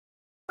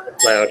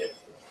loud.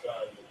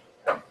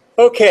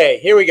 Okay,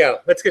 here we go.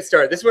 Let's get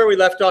started. This is where we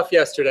left off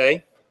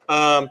yesterday.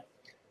 I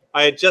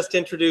had just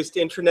introduced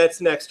intranets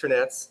and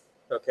extranets.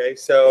 Okay,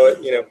 so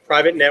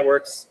private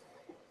networks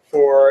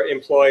for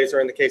employees,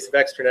 or in the case of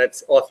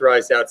extranets,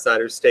 authorized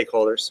outsiders,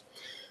 stakeholders.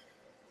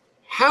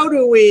 How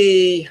do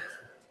we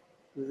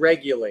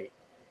regulate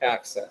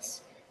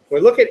access? We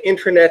look at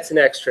intranets and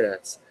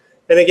extranets,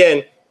 and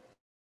again,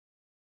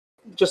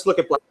 just look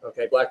at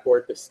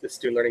Blackboard. The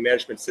student learning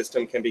management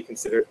system can be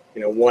considered,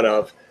 one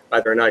of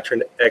either an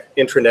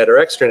intranet or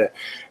extranet.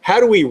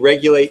 How do we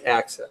regulate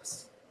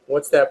access?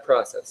 What's that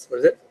process? What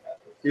is it?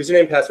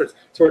 Username, passwords.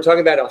 So we're talking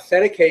about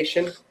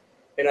authentication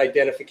and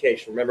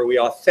identification. Remember, we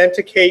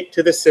authenticate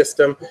to the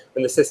system,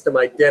 and the system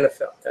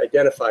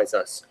identifies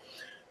us.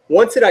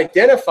 Once it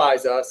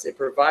identifies us, it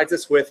provides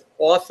us with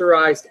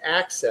authorized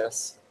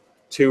access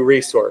to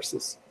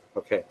resources.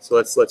 Okay, so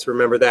let's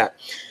remember that.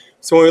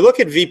 So when we look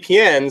at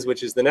VPNs,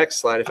 which is the next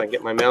slide, if I can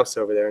get my mouse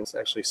over there and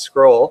actually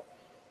scroll.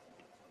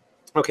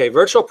 Okay,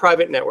 virtual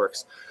private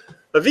networks.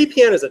 A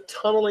VPN is a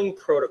tunneling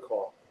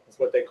protocol, is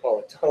what they call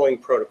it, tunneling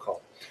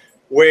protocol,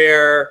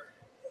 where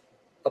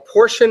a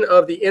portion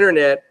of the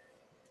internet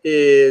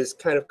is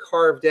kind of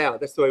carved out.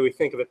 That's the way we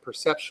think of it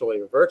perceptually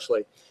or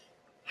virtually.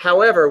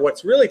 However,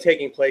 what's really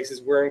taking place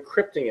is we're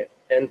encrypting it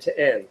end to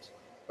end.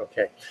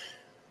 Okay,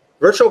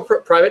 virtual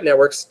private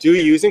networks do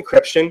use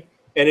encryption,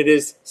 and it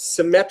is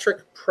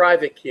symmetric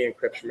private key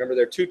encryption. Remember,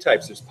 there are two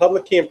types. There's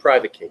public key and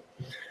private key.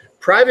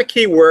 Private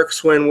key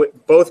works when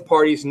both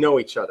parties know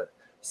each other.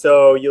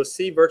 So you'll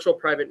see virtual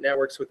private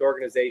networks with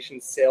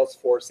organizations,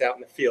 Salesforce out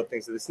in the field,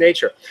 things of this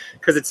nature,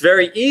 because it's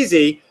very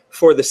easy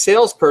for the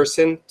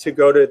salesperson to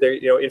go to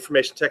their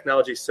information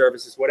technology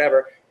services,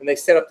 whatever, and they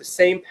set up the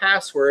same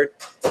password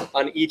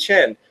on each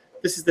end.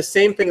 This is the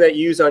same thing that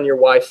you use on your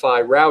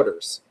Wi-Fi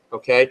routers.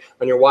 Okay,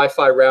 on your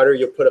Wi-Fi router,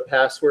 you'll put a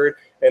password,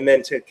 and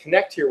then to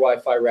connect to your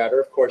Wi-Fi router,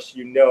 of course,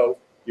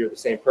 you're the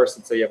same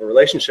person, so you have a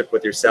relationship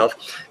with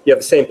yourself. You have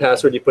the same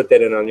password, you put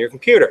that in on your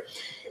computer.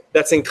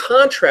 That's in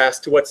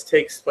contrast to what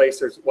takes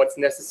place, or what's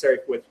necessary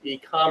with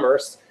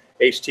e-commerce,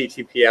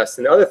 HTTPS,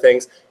 and other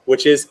things,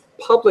 which is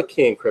public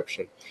key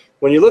encryption.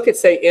 When you look at,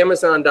 say,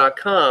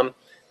 Amazon.com,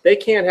 they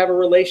can't have a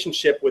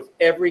relationship with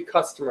every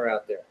customer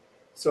out there.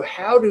 So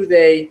how do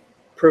they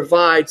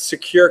provide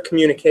secure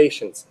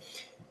communications?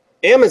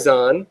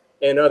 Amazon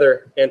and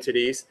other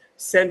entities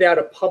send out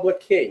a public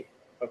key.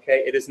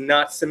 Okay, it is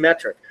not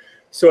symmetric.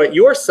 So at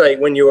your site,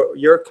 when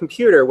your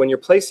computer, when you're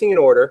placing an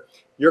order,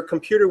 your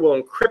computer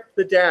will encrypt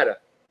the data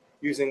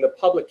using the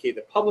public key.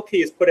 The public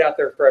key is put out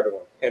there for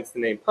everyone, hence the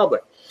name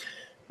public.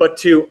 But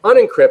to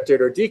unencrypt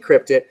it or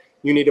decrypt it,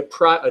 you need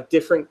a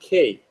different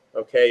key.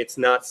 Okay, it's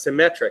not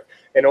symmetric,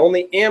 and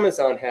only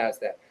Amazon has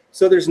that.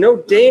 So there's no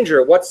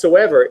danger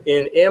whatsoever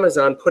in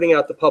Amazon putting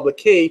out the public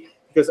key,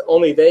 because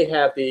only they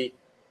have the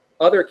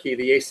other key,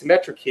 the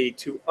asymmetric key,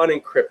 to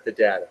unencrypt the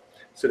data.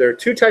 So there are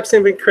two types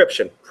of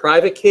encryption: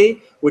 private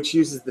key, which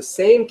uses the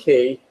same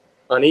key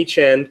on each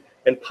end,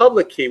 and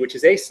public key, which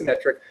is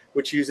asymmetric,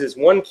 which uses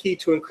one key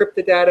to encrypt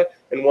the data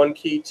and one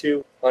key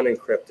to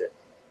unencrypt it.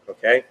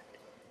 Okay?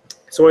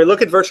 So when we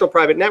look at virtual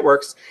private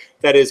networks,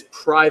 that is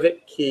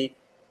private key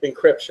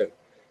encryption.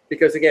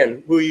 Because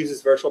again, who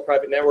uses virtual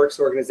private networks?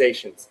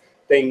 Organizations.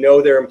 They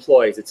know their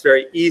employees. It's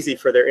very easy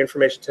for their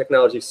information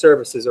technology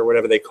services, or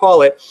whatever they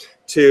call it,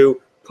 to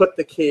put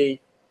the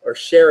key or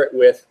share it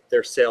with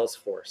their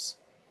Salesforce.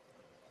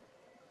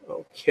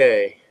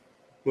 Okay,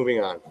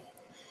 moving on.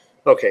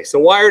 Okay, so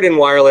wired and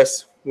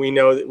wireless, we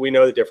know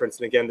the difference.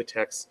 And again, the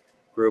text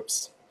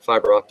groups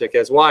fiber optic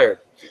as wired.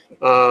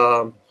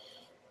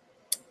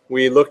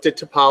 We looked at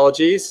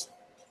topologies.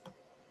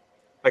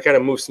 I kind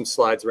of moved some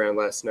slides around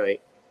last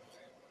night.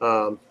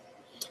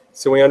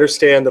 So we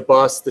understand the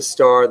bus, the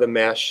star, the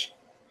mesh.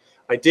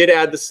 I did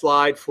add the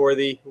slide for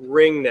the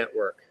ring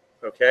network.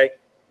 Okay.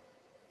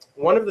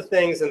 One of the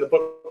things, and the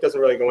book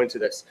doesn't really go into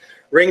this,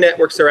 ring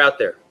networks are out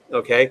there.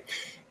 Okay.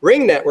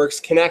 Ring networks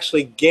can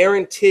actually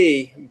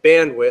guarantee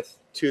bandwidth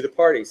to the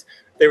parties.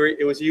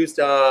 It was used,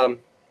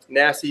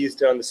 NASA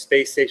used it on the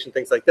space station,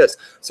 things like this.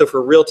 So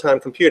for real-time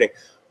computing.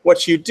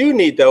 What you do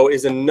need, though,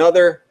 is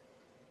another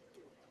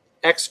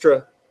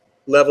extra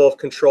level of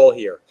control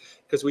here,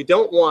 because we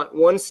don't want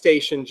one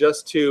station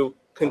just to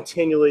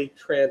continually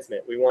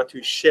transmit. We want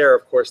to share,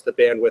 of course, the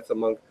bandwidth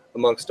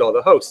amongst all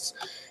the hosts.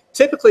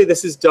 Typically,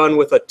 this is done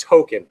with a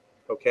token,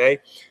 okay?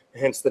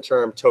 Hence the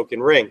term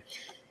token ring,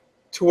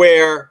 to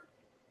where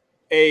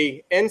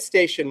a end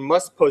station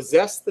must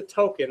possess the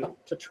token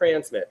to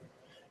transmit.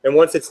 And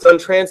once it's done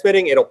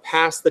transmitting, it'll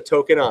pass the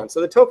token on.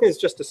 So the token is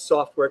just a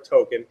software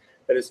token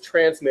that is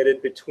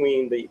transmitted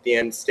between the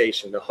end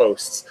station, the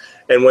hosts.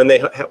 And when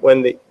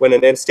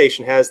an end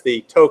station has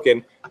the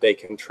token, they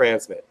can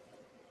transmit.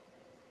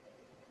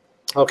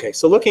 Okay,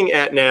 so looking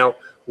at now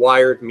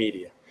wired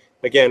media.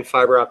 Again,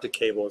 fiber optic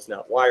cable is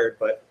not wired,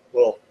 but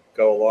we'll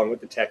go along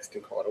with the text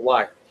and call it a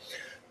wire.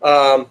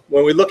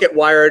 When we look at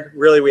wired,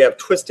 really we have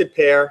twisted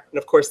pair, and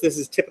of course this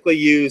is typically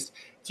used.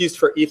 It's used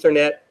for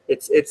Ethernet.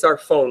 It's our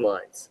phone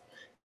lines.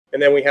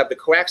 And then we have the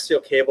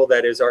coaxial cable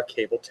that is our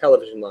cable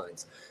television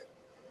lines.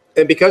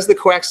 And because the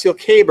coaxial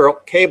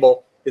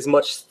cable is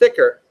much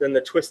thicker than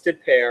the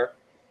twisted pair,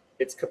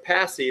 its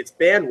capacity, its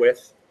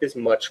bandwidth is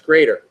much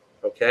greater,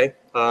 okay?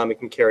 It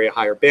can carry a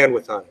higher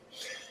bandwidth on it.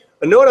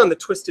 A note on the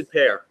twisted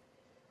pair.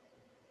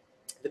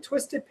 The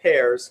twisted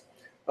pairs,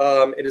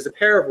 it is a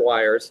pair of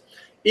wires.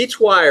 Each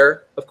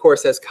wire, of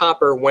course, has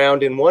copper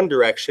wound in one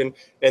direction,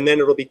 and then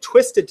it'll be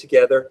twisted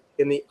together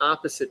in the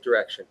opposite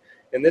direction.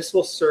 And this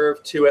will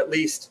serve to at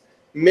least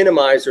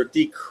minimize or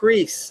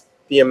decrease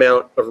the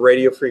amount of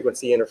radio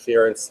frequency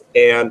interference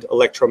and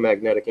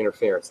electromagnetic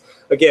interference.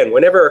 Again,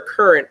 whenever a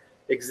current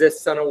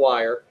exists on a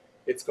wire,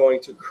 it's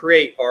going to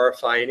create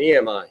RFI and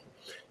EMI.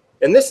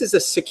 And this is a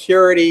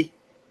security,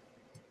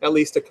 at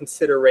least a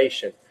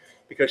consideration,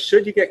 because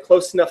should you get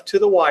close enough to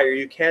the wire,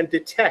 you can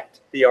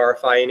detect the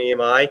RFI and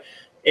EMI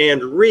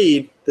and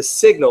read the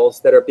signals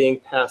that are being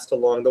passed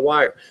along the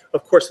wire.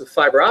 Of course, with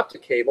fiber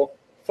optic cable,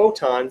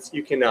 photons,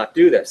 you cannot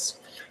do this.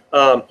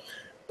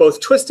 Both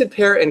twisted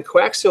pair and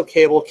coaxial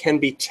cable can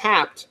be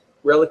tapped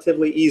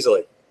relatively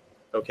easily,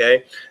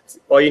 okay?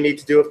 All you need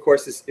to do, of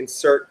course, is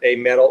insert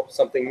a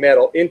something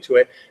metal into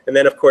it, and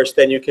then, of course,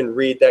 then you can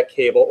read that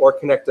cable or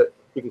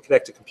you can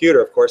connect a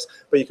computer, of course,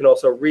 but you can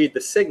also read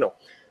the signal.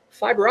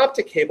 Fiber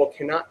optic cable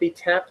cannot be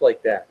tapped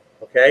like that,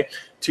 okay?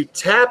 To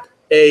tap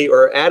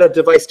or add a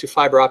device to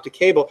fiber optic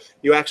cable,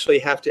 you actually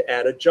have to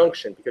add a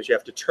junction because you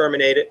have to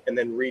terminate it and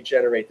then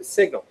regenerate the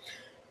signal.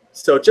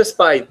 So just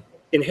by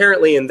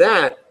inherently in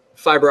that,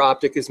 fiber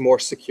optic is more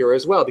secure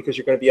as well because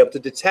you're going to be able to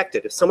detect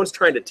it. If someone's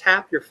trying to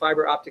tap your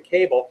fiber optic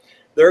cable,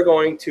 they're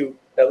going to,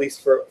 at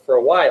least for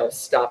a while,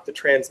 stop the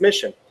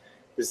transmission.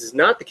 This is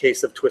not the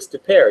case of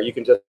twisted pair. You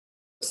can just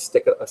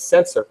stick a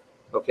sensor,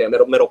 okay, a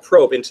metal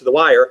probe into the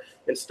wire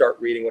and start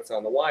reading what's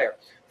on the wire.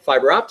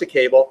 Fiber optic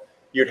cable,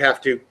 you'd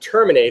have to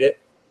terminate it.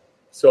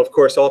 So of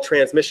course, all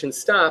transmissions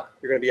stop.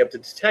 You're going to be able to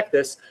detect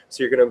this.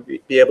 So you're going to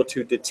be able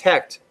to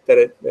detect that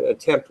an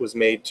attempt was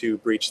made to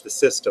breach the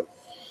system.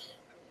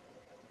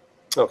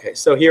 Okay,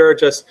 so here are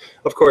just,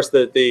 of course,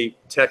 the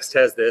text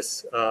has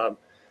this,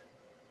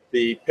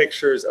 the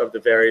pictures of the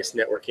various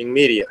networking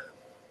media.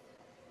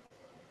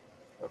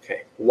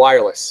 Okay,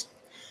 wireless.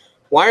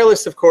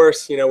 Wireless, of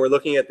course, you know, we're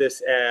looking at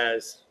this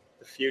as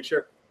the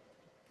future.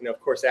 You know, of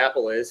course,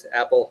 Apple is.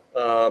 Apple,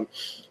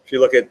 if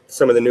you look at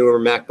some of the newer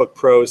MacBook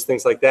Pros,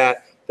 things like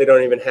that, they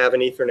don't even have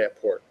an Ethernet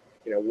port.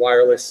 You know,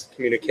 wireless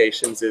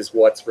communications is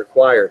what's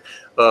required.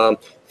 For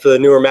the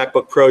newer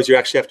MacBook Pros, you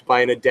actually have to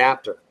buy an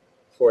adapter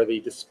for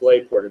the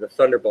display port or the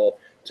Thunderbolt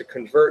to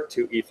convert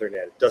to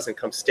Ethernet. It doesn't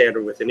come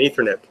standard with an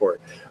Ethernet port.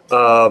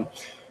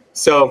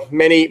 So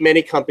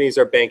many companies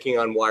are banking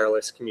on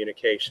wireless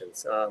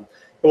communications.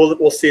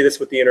 We'll see this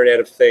with the Internet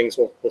of Things.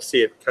 We'll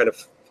see it kind of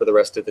for the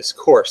rest of this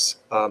course.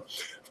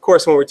 Of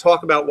course, when we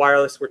talk about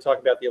wireless, we're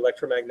talking about the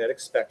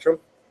electromagnetic spectrum.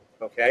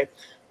 Okay.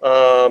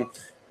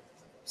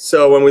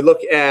 So when we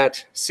look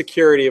at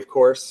security, of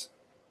course,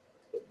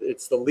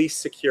 it's the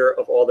least secure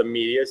of all the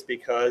medias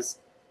because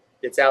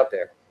it's out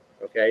there.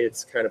 Okay,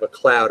 it's kind of a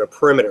cloud, a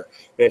perimeter.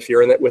 And if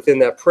you're within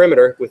that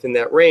perimeter, within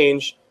that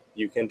range,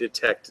 you can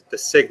detect the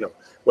signal.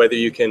 Whether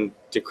you can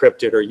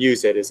decrypt it or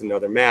use it is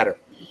another matter.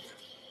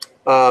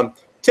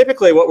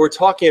 Typically, what we're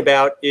talking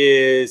about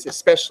is,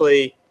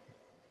 especially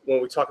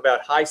when we talk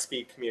about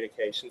high-speed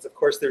communications, of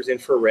course, there's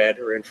infrared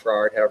or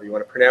infrared, however you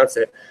want to pronounce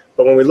it.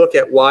 But when we look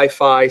at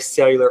Wi-Fi,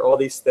 cellular, all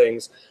these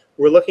things,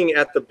 we're looking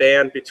at the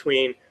band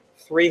between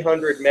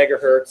 300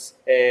 megahertz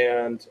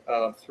and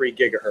 3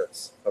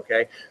 gigahertz,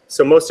 okay?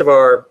 So most of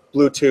our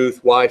Bluetooth,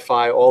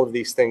 Wi-Fi, all of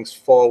these things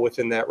fall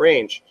within that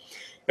range.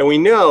 And we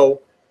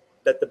know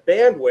that the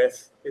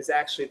bandwidth is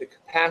actually the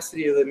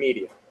capacity of the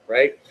media,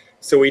 right?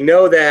 So we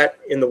know that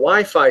in the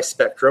Wi-Fi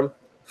spectrum,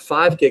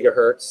 5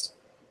 gigahertz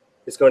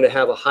is going to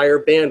have a higher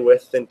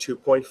bandwidth than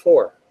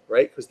 2.4,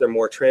 right? Because there are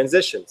more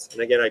transitions.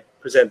 And again, I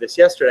presented this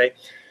yesterday,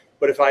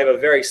 but if I have a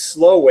very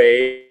slow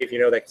wave, you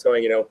know, that's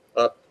going, you know,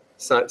 up,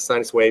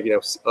 sinus wave, you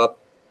know, up,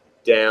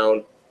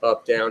 down,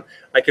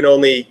 I can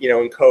only, you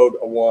know, encode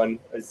a 1,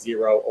 a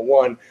 0, a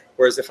 1.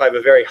 Whereas if I have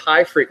a very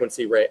high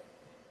frequency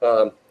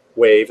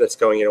wave that's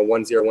going, you know,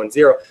 1, 0, 1,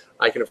 0,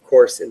 I can, of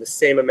course, in the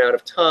same amount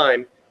of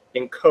time,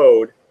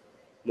 encode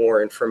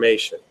more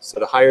information. So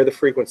the higher the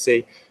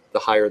frequency, the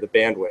higher the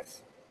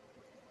bandwidth.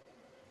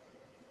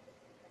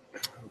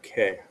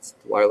 Okay, that's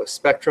the wireless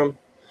spectrum.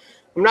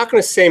 I'm not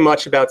going to say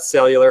much about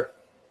cellular.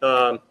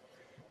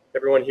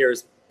 Everyone here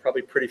is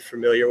probably pretty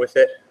familiar with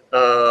it.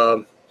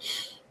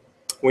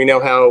 We know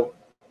how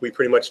we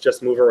pretty much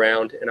just move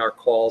around and our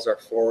calls are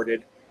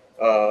forwarded,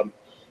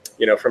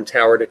 you know, from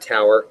tower to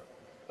tower.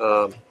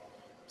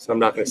 So I'm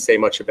not going to say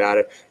much about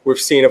it. We've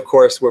seen, of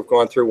course, we've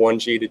gone through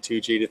 1G to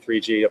 2G to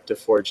 3G up to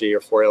 4G or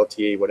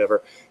 4LTE,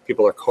 whatever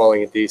people are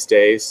calling it these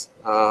days.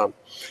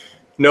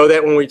 Know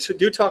that when we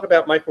do talk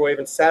about microwave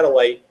and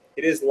satellite,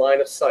 it is line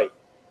of sight.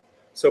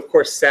 So, of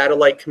course,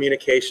 satellite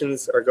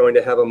communications are going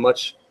to have a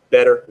much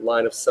better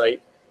line of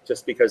sight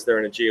just because they're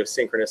in a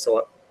geosynchronous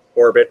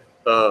orbit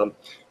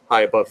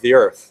high above the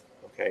Earth.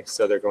 Okay,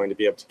 so they're going to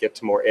be able to get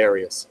to more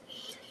areas.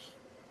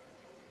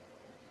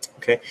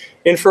 Okay,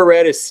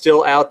 infrared is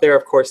still out there,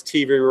 of course,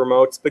 TV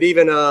remotes, but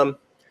even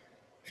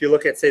if you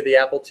look at, say, the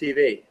Apple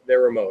TV,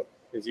 their remote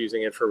is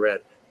using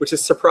infrared, which is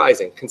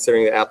surprising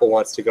considering that Apple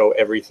wants to go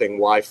everything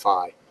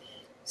Wi-Fi.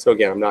 So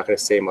again, I'm not going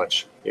to say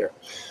much here.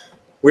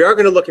 We are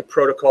going to look at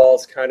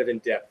protocols kind of in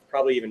depth,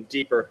 probably even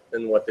deeper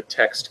than what the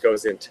text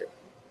goes into.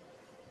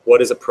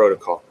 What is a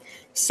protocol?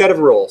 Set of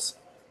rules.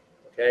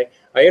 Okay,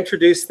 I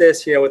introduced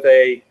this, with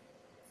a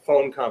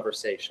phone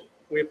conversation.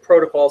 We have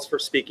protocols for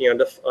speaking on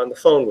the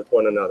phone with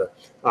one another.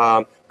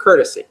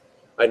 Courtesy.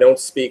 I don't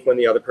speak when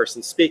the other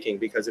person's speaking,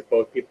 because if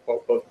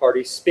both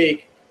parties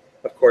speak,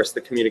 of course,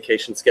 the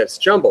communications gets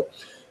jumbled.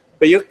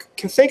 But you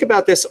can think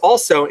about this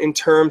also in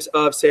terms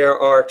of, say,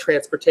 our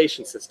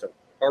transportation system,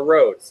 our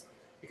roads,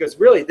 because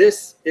really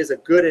this is a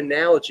good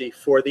analogy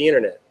for the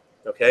internet.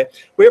 Okay,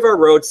 we have our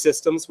road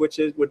systems, which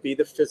would be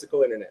the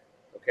physical internet.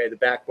 Okay, the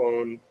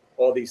backbone,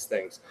 all these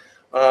things,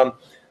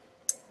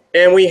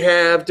 and we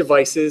have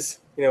devices,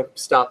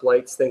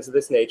 stoplights, things of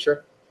this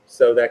nature,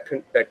 so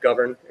that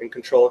govern and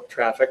control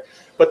traffic.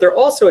 But there are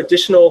also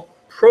additional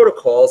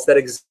protocols that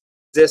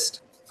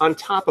exist on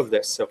top of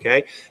this.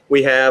 Okay,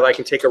 I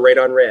can take a right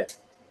on red,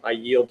 I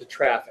yield to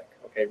traffic.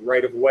 Okay,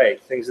 right of way,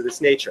 things of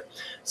this nature.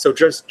 So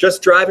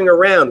just driving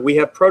around, we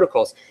have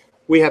protocols.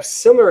 We have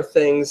similar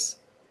things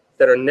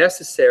that are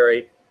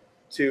necessary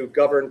to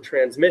govern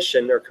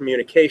transmission or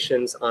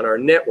communications on our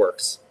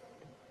networks.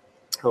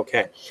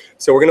 Okay,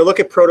 so we're going to look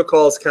at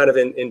protocols kind of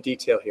in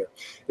detail here.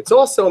 It's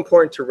also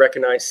important to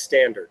recognize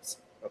standards.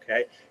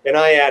 Okay, and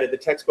I added, the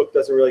textbook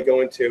doesn't really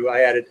go into,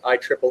 I added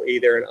IEEE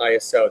there and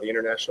ISO, the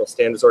International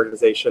Standards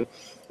Organization,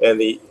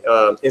 and the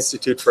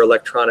Institute for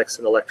Electronics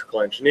and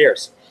Electrical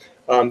Engineers.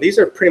 These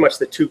are pretty much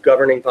the two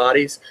governing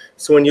bodies.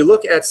 So when you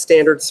look at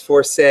standards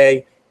for,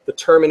 say, the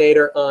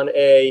terminator on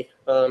a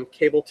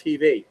cable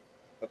TV,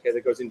 okay,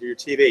 that goes into your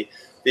TV,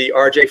 the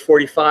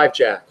RJ45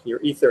 jack, your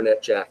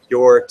Ethernet jack,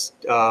 your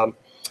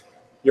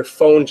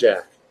phone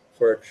jack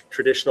for a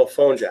traditional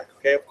phone jack.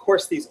 Okay, of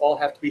course these all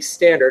have to be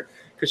standard,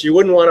 because you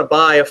wouldn't want to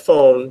buy a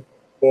phone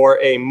or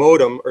a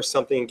modem or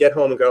something and get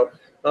home and go,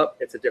 oh,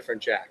 it's a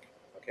different jack.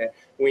 Okay,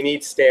 we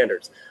need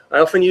standards. I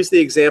often use the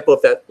example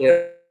of that,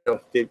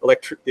 the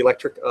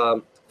electric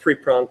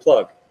three-prong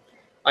plug.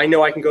 I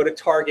know I can go to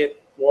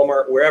Target,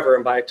 Walmart, wherever,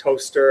 and buy a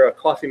toaster, a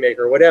coffee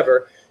maker,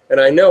 whatever, and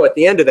I know at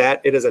the end of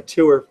that it is a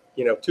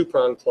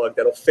two-prong plug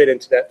that'll fit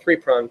into that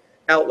three-prong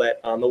outlet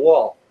on the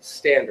wall.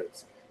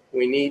 Standards.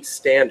 We need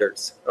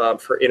standards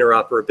for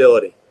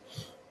interoperability.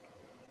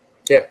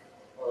 Yeah.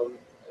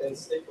 In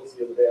Staples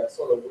the other day, I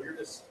saw the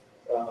weirdest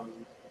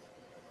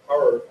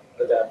power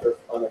adapter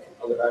on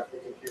the back of the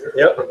computer.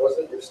 Yep. It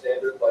wasn't your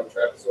standard like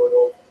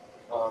trapezoidal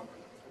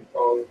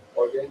three-prong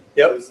plug-in.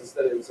 Yep.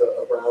 Instead it was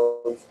a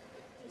brown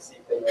PC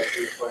thing that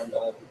you find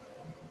on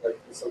like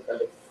some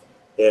kind of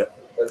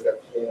like a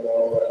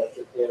piano,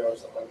 electric piano or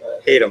something like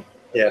that. Hate them.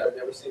 Yeah. I've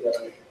never seen that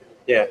on a computer.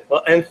 Yeah.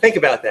 Well, and think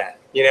about that.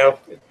 Now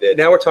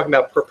we're talking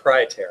about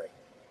proprietary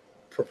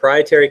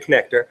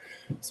connector.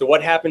 So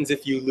what happens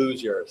if you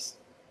lose yours?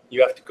 You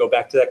have to go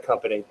back to that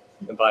company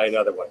and buy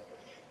another one.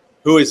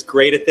 Who is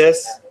great at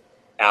this?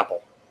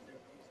 Apple.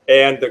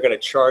 And they're going to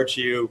charge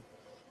you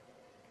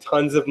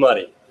tons of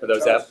money for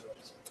those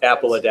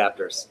Apple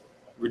adapters.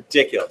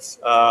 Ridiculous.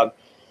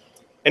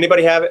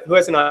 Anybody have it? Who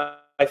has an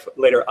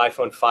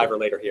iPhone 5 or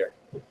later here?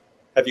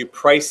 Have you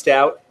priced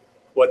out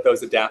what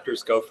those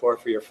adapters go for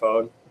your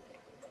phone?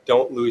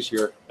 Don't lose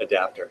your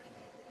adapter.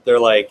 They're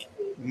like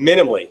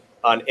minimally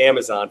on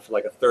Amazon for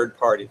like a third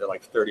party, they're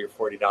like $30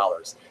 or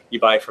 $40. You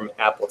buy from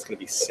Apple, it's going to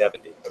be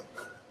 $70.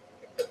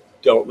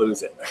 Don't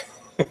lose it.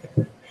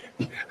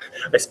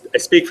 I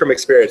speak from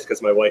experience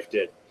because my wife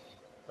did.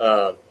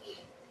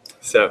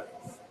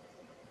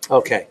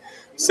 Okay.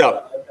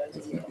 So,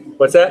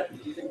 what's that?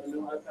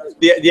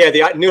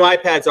 The new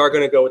iPads are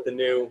going to go with the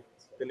new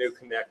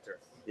connector.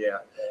 Yeah,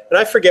 and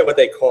I forget what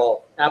they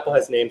call. Apple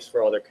has names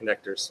for all their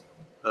connectors.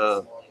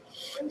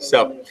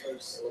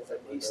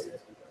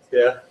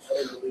 Yeah.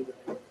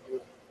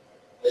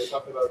 Are you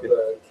talking about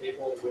the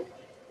cable with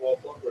wall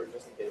plug or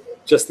just the cable?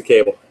 Just the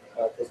cable.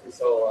 Because we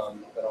saw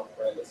that on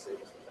brand this year.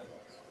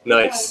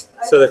 Nice.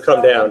 So they've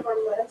come down.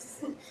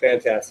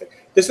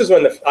 Fantastic. This is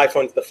when the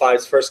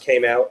 5s first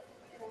came out.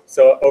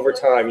 So over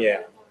time,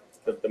 yeah,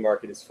 the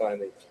market has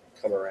finally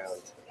come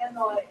around.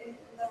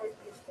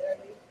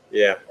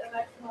 Yeah.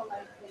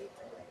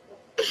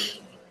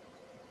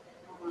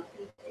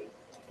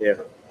 Yeah.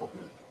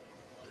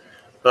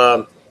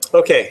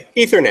 Okay,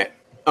 Ethernet.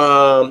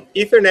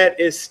 Ethernet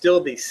is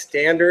still the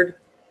standard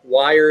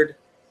wired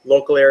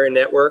local area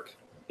network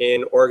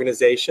in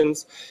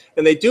organizations,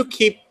 and they do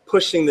keep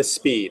pushing the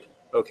speed.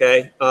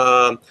 Okay,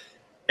 and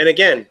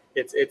again,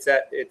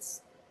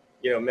 it's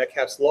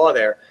Metcalfe's law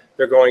there.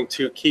 They're going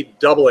to keep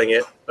doubling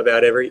it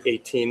about every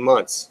 18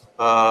 months.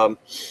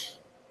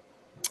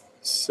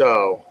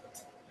 So,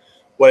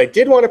 what I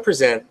did want to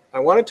present, I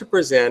wanted to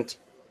present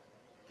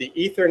the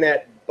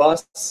Ethernet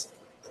bus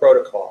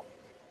protocol.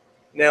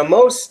 Now,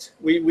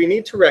 we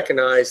need to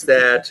recognize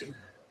that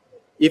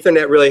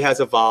Ethernet really has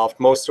evolved.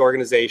 Most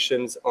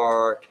organizations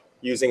are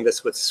using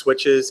this with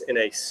switches in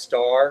a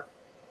star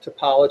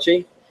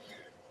topology.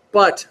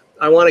 But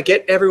I want to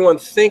get everyone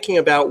thinking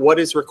about what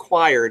is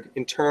required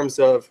in terms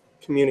of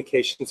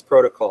communications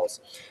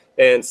protocols.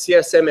 And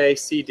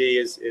CSMA-CD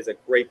is a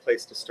great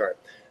place to start.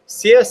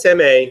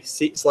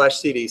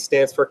 CSMA/CD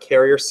stands for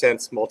Carrier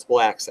Sense Multiple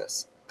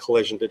Access,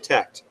 Collision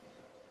Detect.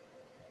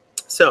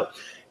 So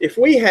if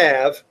we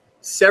have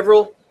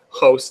several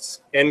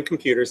hosts and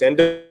computers and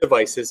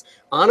devices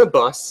on a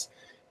bus,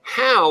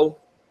 how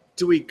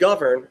do we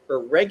govern or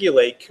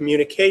regulate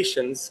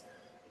communications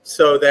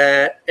so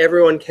that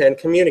everyone can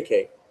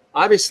communicate?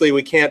 Obviously,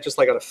 we can't, just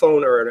like on a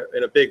phone or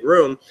in a big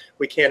room,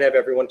 we can't have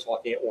everyone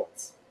talking at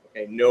once.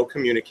 Okay? No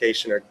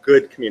communication or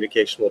good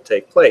communication will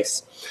take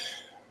place.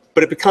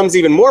 But it becomes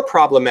even more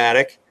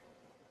problematic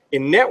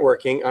in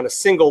networking on a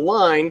single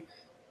line,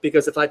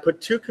 because if I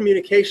put two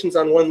communications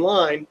on one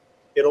line,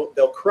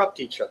 they'll corrupt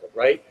each other,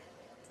 right?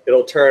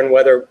 It'll turn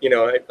whether,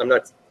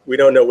 we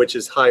don't know which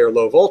is high or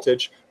low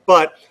voltage,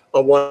 but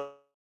a 1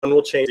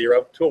 will change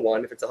 0 to a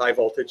 1. If it's a high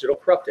voltage, it'll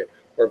corrupt it,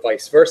 or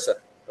vice versa,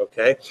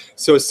 okay?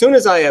 So as soon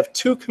as I have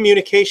two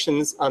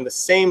communications on the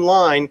same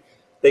line,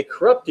 they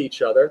corrupt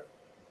each other,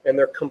 and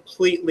they're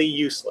completely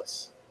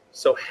useless.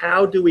 So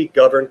how do we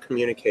govern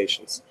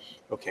communications?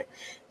 Okay,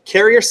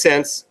 carrier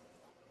sense,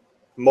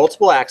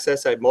 multiple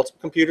access. I have multiple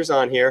computers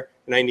on here,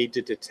 and I need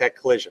to detect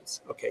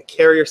collisions. Okay,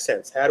 carrier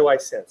sense. How do I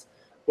sense?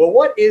 Well,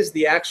 what is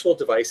the actual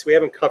device? We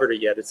haven't covered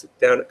it yet. It's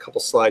down a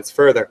couple slides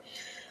further.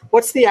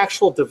 What's the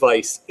actual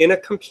device in a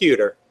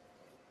computer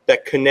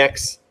that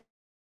connects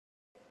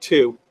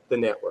to the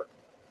network?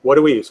 What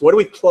do we use? What do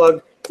we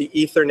plug the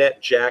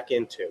Ethernet jack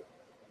into?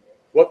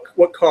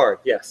 What card?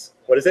 Yes.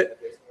 What is it?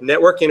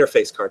 Network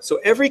interface card. So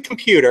every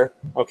computer,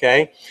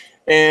 okay,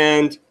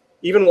 and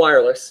even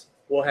wireless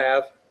will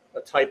have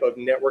a type of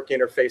network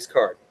interface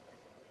card.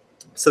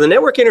 So the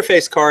network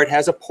interface card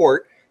has a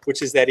port,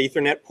 which is that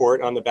Ethernet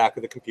port on the back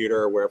of the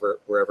computer or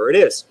wherever it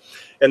is.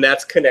 And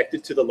that's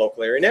connected to the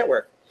local area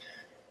network.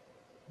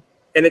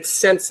 And it's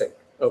sensing,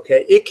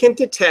 okay? It can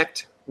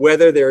detect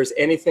whether there's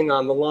anything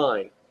on the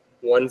line,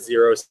 1s,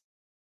 0s,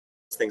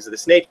 things of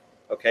this nature,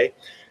 okay?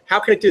 How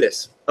can it do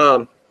this?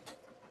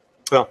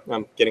 Well,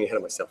 I'm getting ahead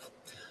of myself.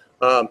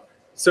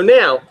 So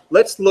now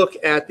let's look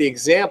at the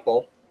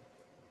example.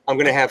 I'm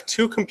going to have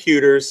two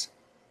computers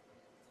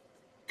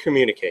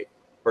communicate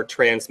or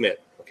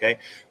transmit, okay?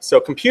 So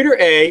computer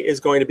A is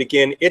going to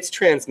begin its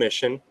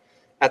transmission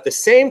at the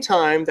same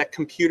time that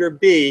computer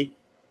B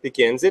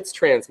begins its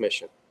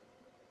transmission,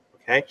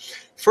 okay?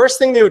 First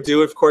thing they would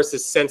do, of course,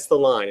 is sense the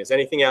line. Is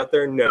anything out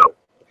there? No.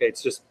 Okay,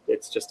 it's just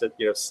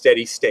a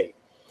steady state.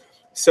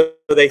 So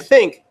they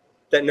think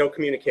that no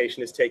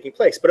communication is taking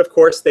place, but of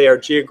course they are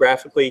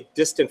geographically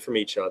distant from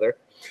each other.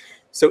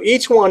 So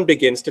each one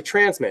begins to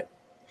transmit.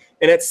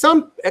 And at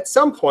some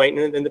point,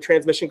 and the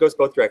transmission goes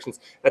both directions,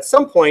 at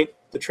some point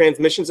the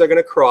transmissions are going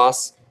to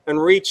cross and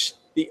reach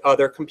the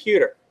other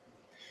computer.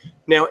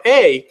 Now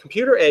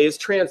computer A is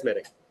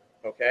transmitting,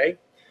 okay?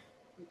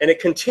 And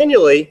it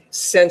continually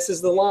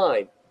senses the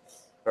line,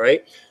 all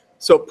right?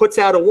 So it puts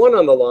out a 1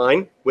 on the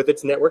line with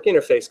its network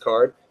interface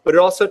card, but it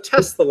also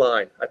tests the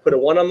line. I put a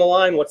 1 on the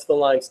line, what's the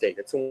line state?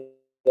 It's a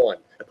 1.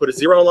 I put a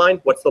 0 on the line,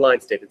 what's the line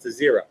state? It's a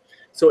 0.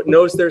 So it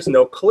knows there's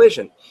no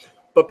collision.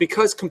 But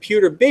because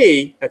computer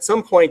B, at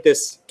some point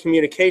this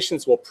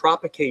communications will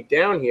propagate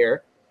down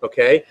here,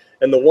 okay,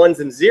 and the 1s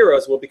and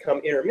 0s will become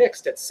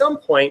intermixed, at some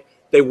point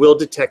they will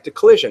detect a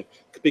collision,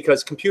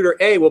 because computer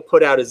A will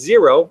put out a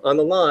 0 on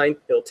the line,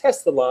 it'll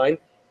test the line,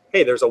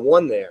 hey, there's a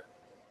 1 there.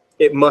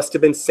 It must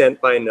have been sent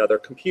by another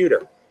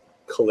computer.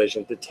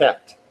 Collision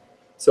detect.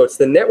 So it's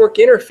the network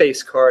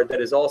interface card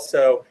that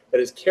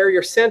is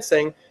carrier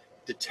sensing,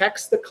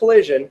 detects the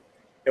collision,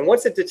 and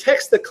once it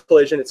detects the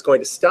collision, it's going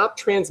to stop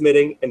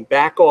transmitting and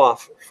back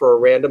off for a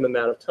random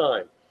amount of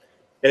time.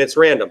 And it's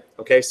random,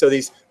 okay? So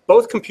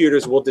both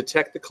computers will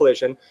detect the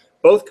collision,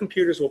 both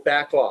computers will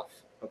back off,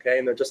 okay?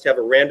 And they'll just have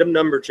a random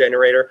number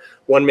generator.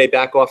 One may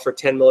back off for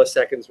 10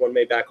 milliseconds, one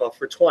may back off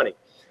for 20.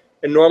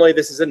 And normally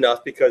this is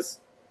enough because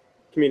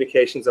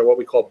communications are what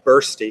we call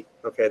bursty,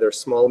 okay? They're a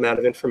small amount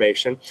of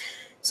information.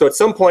 So at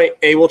some point,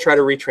 A will try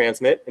to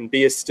retransmit, and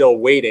B is still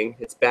waiting.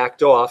 It's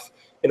backed off.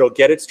 It'll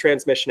get its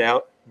transmission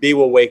out. B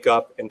will wake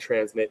up and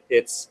transmit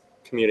its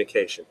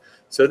communication.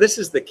 So this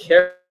is the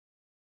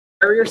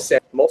carrier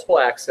set multiple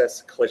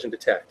access collision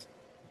detect.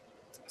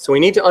 So we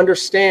need to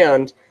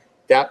understand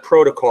that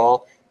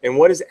protocol and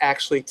what is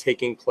actually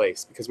taking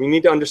place, because we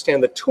need to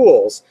understand the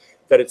tools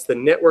that it's the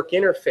network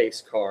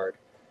interface card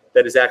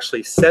that is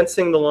actually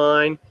sensing the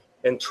line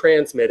and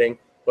transmitting,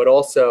 but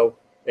also,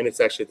 and it's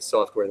actually the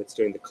software that's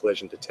doing the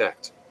collision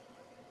detect.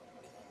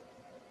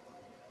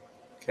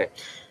 Okay,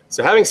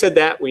 so having said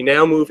that, we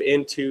now move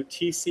into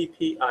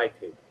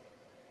TCP/IP,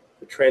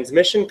 the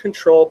Transmission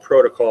Control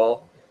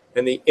Protocol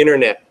and the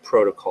Internet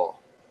Protocol.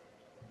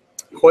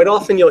 Quite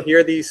often you'll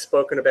hear these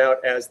spoken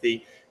about as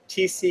the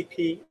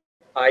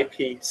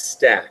TCP/IP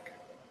stack,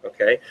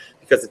 okay,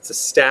 because it's a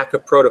stack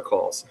of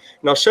protocols.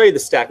 And I'll show you the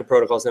stack of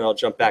protocols and I'll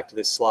jump back to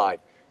this slide.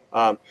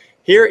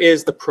 Here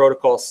is the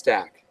protocol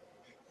stack.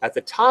 At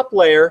the top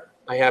layer,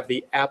 I have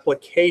the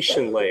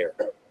application layer.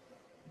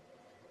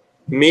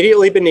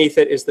 Immediately beneath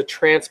it is the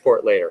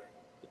transport layer,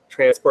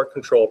 Transport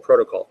Control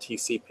Protocol,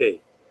 TCP.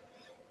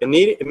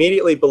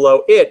 Immediately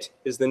below it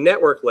is the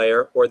network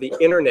layer, or the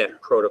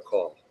Internet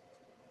Protocol.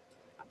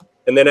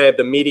 And then I have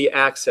the media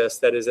access,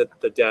 that is at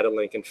the data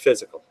link and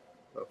physical,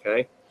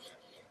 okay?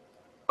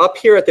 Up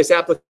here at this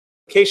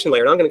application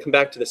layer, and I'm going to come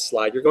back to this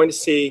slide, you're going to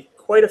see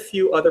quite a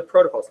few other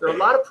protocols. There are a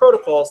lot of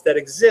protocols that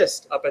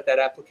exist up at that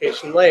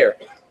application layer,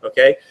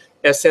 okay?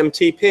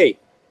 SMTP,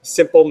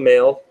 Simple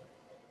Mail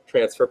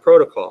Transfer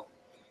Protocol.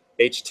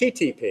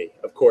 HTTP,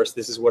 of course,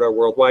 this is what our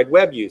World Wide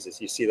Web uses.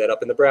 You see that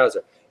up in the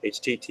browser,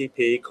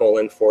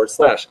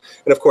 http://.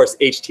 And of course,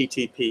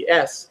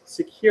 HTTPS,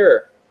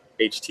 Secure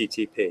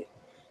HTTP.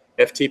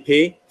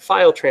 FTP,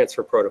 File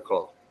Transfer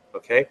Protocol,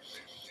 okay?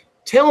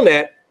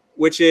 Telnet,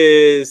 which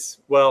is,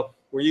 well,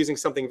 we're using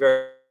something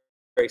very,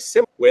 very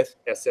similar with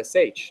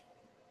SSH,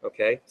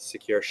 okay?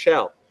 Secure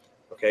Shell,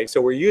 okay?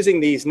 So we're using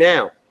these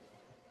now.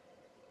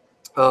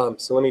 So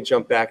let me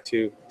jump back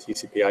to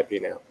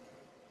TCP/IP now.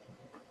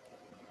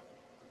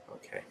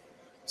 Okay,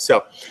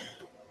 so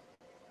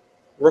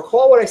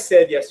recall what I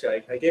said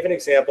yesterday. I gave an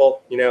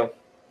example, you know,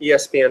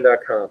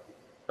 ESPN.com.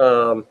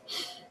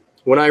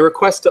 When I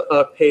request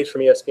a page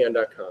from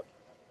ESPN.com,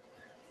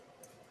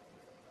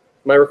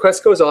 my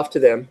request goes off to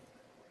them,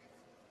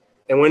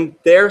 and when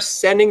they're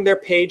sending their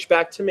page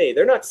back to me,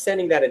 they're not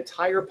sending that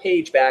entire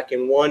page back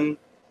in one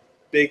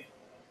big,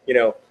 you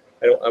know,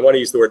 I want to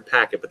use the word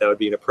packet, but that would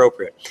be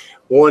inappropriate.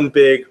 One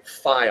big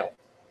file,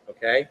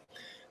 okay?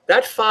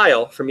 That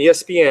file from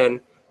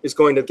ESPN is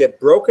going to get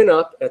broken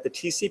up at the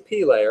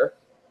TCP layer,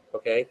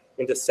 okay,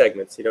 into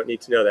segments. You don't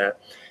need to know that.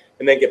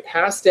 And then get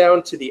passed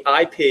down to the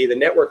IP, the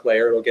network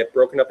layer. It'll get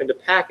broken up into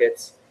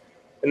packets.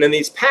 And then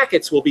these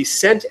packets will be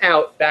sent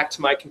out back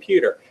to my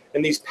computer.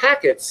 And these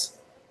packets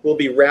will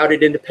be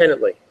routed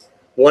independently.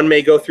 One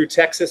may go through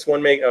Texas,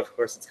 one may, of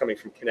course, it's coming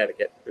from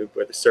Connecticut,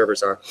 where the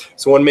servers are.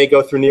 So one may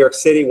go through New York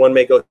City, one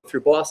may go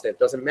through Boston. It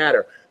doesn't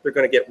matter. They're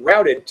going to get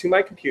routed to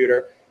my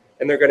computer,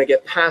 and they're going to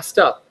get passed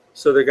up.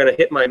 So they're going to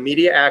hit my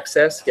media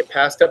access, get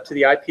passed up to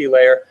the IP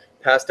layer,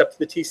 passed up to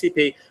the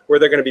TCP, where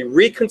they're going to be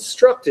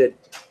reconstructed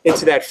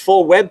into that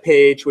full web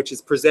page, which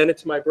is presented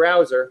to my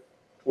browser,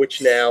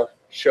 which now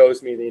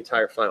shows me the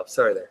entire file.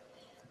 Sorry there.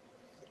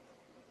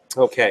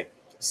 Okay.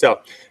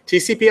 So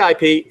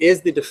TCP/IP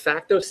is the de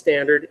facto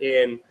standard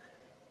in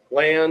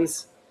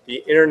LANs,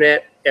 the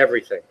internet,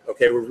 everything.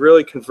 Okay, we're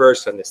really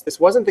conversed on this. This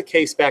wasn't the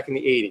case back in the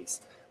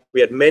 80s.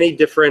 We had many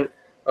different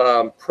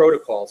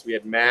protocols. We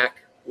had MAC,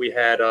 we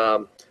had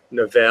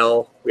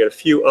Novell, we had a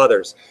few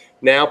others.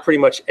 Now pretty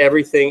much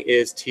everything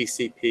is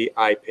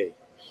TCP/IP.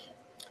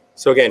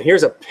 So again,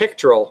 here's a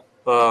pictorial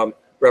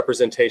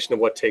representation of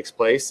what takes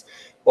place.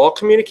 All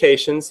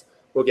communications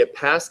will get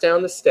passed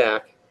down the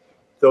stack.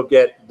 They'll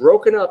get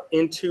broken up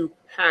into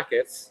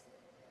packets,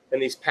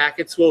 and these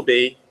packets will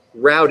be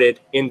routed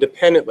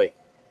independently.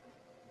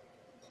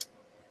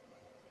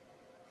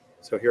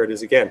 So here it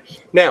is again.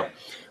 Now,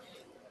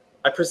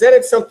 I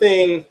presented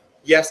something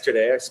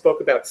yesterday. I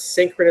spoke about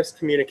synchronous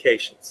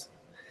communications.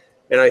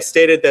 And I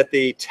stated that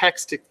the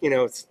text, you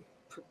know,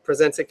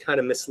 presents it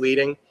kind of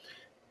misleading,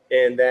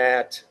 and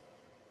that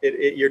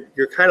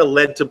you're kind of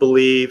led to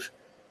believe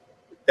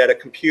that a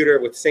computer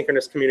with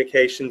synchronous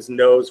communications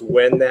knows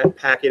when that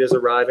packet is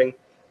arriving.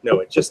 No,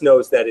 it just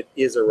knows that it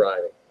is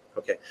arriving.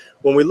 Okay.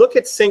 When we look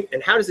at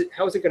and how is it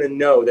going to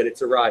know that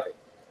it's arriving?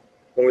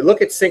 When we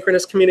look at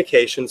synchronous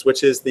communications,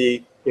 which is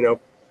the, you know,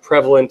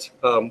 prevalent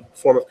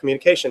form of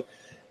communication,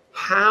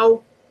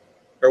 how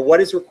or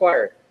what is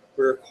required?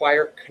 We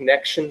require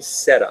connection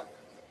setup.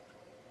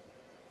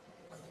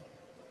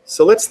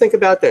 So let's think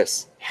about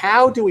this.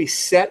 How do we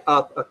set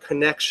up a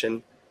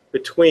connection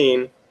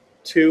between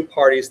two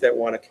parties that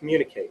want to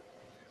communicate?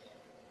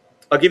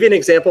 I'll give you an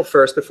example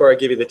first before I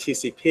give you the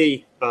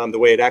TCP, the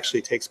way it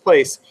actually takes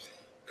place.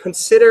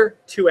 Consider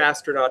two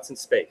astronauts in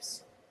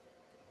space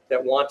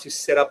that want to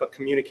set up a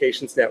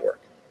communications network.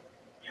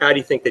 How do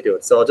you think they do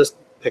it? So I'll just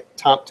pick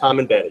Tom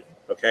and Betty,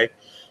 okay?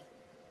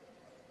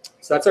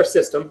 So that's our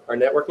system. Our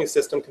networking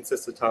system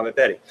consists of Tom and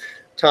Betty.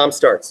 Tom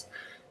starts.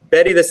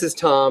 Betty, this is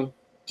Tom.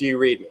 Do you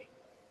read me?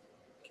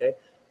 Okay?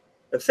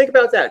 And think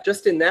about that.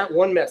 Just in that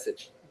one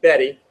message.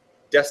 Betty,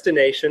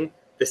 destination,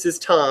 this is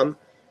Tom.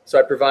 So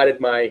I provided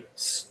my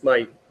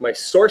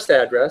source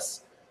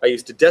address. I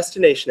used a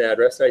destination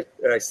address, and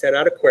I sent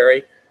out a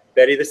query.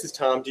 Betty, this is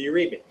Tom. Do you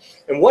read me?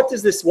 And what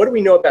do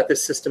we know about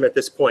this system at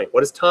this point?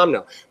 What does Tom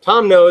know?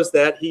 Tom knows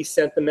that he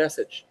sent the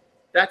message.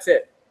 That's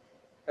it.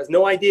 Has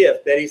no idea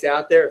if Betty's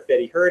out there, if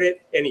Betty heard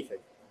it, anything.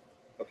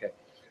 Okay.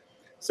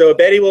 So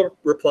Betty will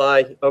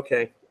reply,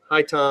 okay,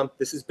 hi Tom,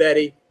 this is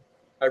Betty.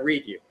 I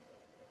read you.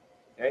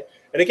 Okay.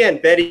 And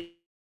again, Betty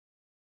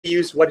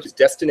used what is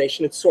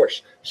destination and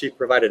source. She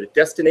provided a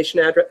destination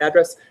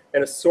address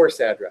and a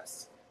source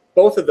address.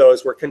 Both of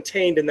those were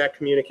contained in that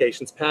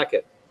communications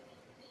packet.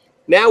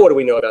 Now what do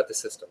we know about the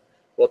system?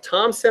 Well,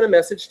 Tom sent a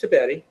message to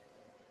Betty.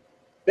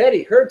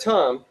 Betty heard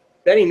Tom.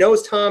 Betty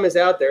knows Tom is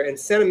out there and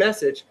sent a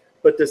message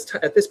but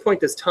at this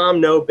point, does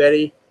Tom know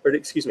Betty, or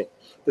excuse me,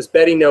 does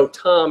Betty know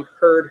Tom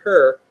heard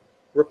her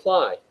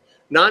reply?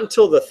 Not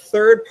until the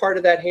third part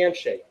of that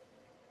handshake,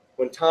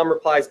 when Tom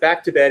replies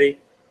back to Betty,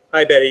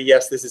 "Hi, Betty.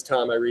 Yes, this is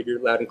Tom. I read you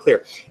loud and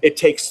clear." It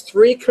takes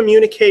 3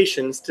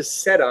 communications to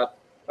set up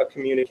a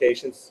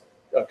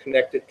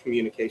connected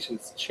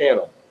communications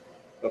channel.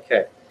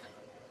 Okay.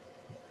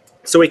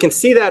 So we can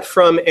see that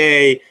from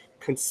a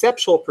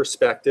conceptual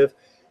perspective.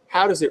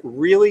 How does it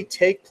really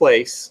take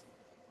place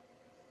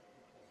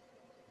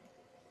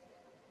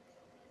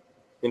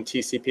in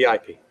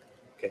TCP/IP?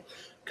 Okay.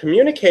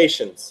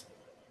 Communications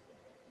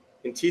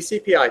in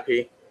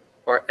TCP/IP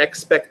are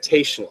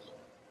expectational.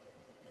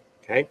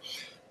 Okay.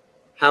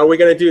 How are we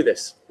going to do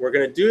this? We're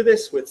going to do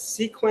this with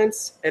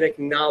sequence and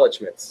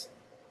acknowledgments.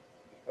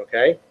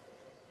 Okay.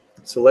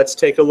 So let's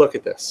take a look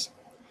at this.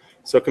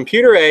 So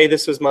computer A,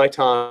 this was my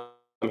Tom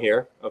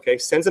here, okay,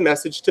 sends a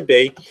message to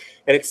B,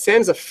 and it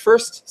sends a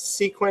first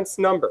sequence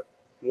number,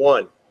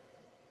 1.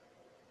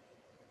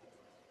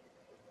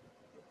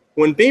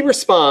 When B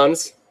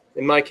responds,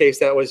 in my case,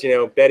 that was,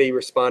 Betty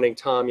responding,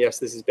 Tom, yes,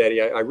 this is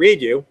Betty, I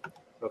read you,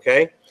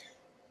 okay?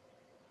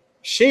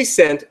 She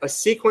sent a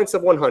sequence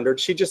of 100.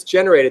 She just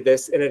generated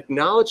this, an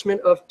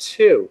acknowledgement of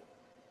 2.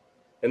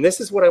 And this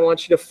is what I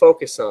want you to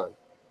focus on,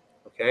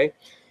 okay?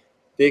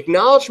 The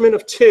acknowledgement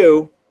of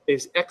 2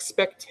 is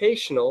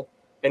expectational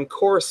and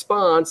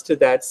corresponds to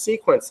that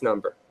sequence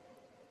number,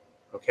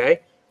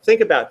 okay?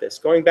 Think about this.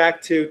 Going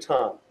back to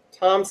Tom.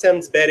 Tom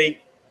sends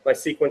Betty, my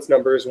sequence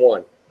number is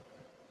 1.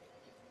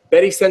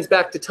 Betty sends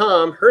back to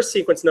Tom, her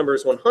sequence number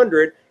is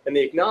 100, and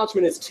the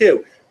acknowledgement is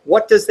 2.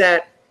 What does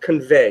that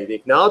convey? The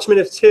acknowledgement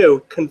of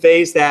 2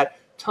 conveys that,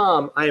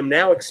 Tom, I am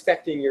now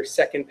expecting your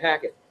second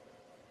packet.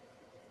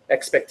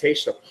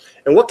 Expectational.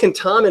 And what can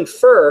Tom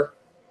infer?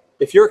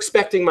 If you're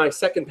expecting my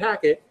second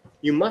packet,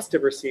 you must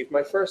have received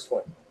my first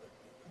one.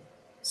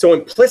 So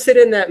implicit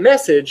in that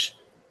message,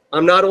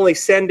 I'm not only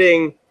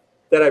sending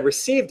that I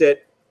received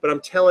it, but I'm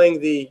telling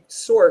the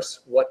source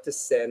what to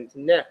send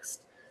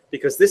next,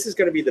 because this is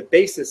going to be the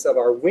basis of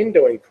our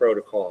windowing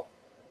protocol.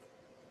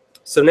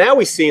 So now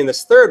we see in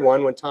this third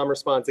one, when Tom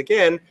responds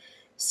again,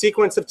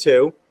 sequence of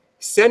 2,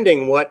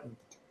 sending what,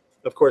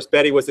 of course,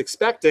 Betty was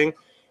expecting.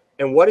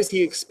 And what does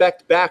he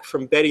expect back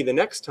from Betty the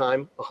next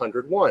time?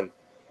 101,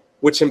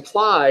 which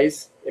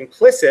implies,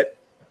 implicit,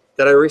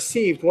 that I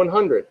received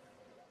 100.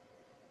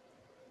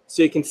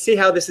 So you can see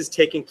how this is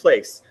taking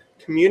place.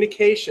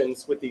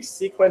 Communications with these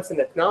sequence and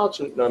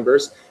acknowledgement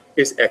numbers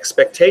is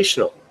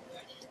expectational.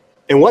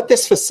 And what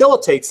this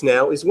facilitates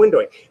now is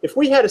windowing. If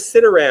we had to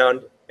sit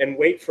around and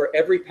wait for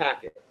every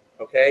packet,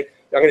 okay?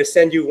 I'm going to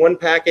send you one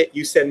packet,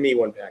 you send me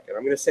one packet.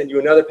 I'm going to send you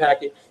another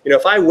packet.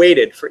 If I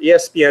waited for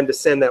ESPN to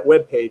send that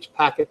web page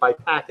packet by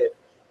packet,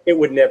 it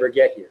would never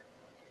get here.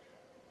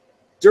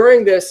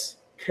 During this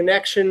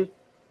connection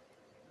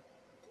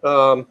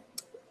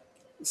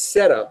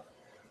setup,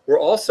 we're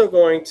also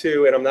going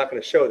to, and I'm not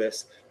going to show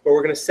this, but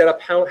we're going to set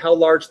up how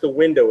large the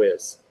window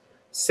is.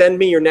 Send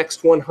me your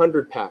next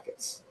 100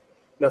 packets.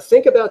 Now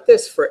think about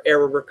this for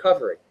error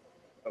recovery,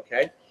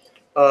 okay?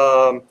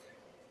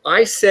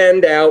 I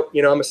send out,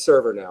 I'm a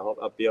server now,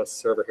 I'll be a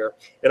server here,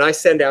 and I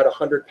send out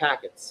 100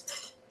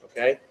 packets,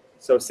 okay?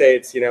 So say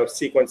it's,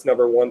 sequence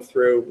number 1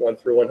 through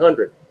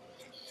 100.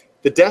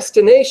 The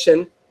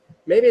destination,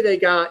 maybe they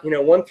got,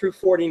 1 through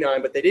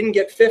 49, but they didn't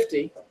get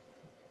 50,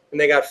 and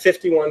they got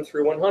 51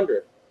 through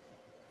 100.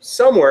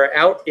 Somewhere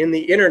out in the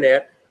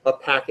internet, a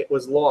packet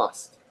was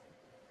lost.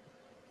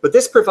 But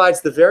this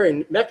provides the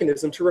very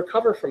mechanism to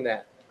recover from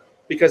that.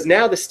 Because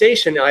now the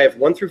station, I have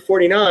 1 through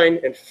 49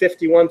 and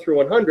 51 through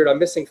 100. I'm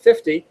missing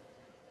 50,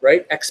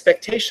 right?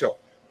 Expectational.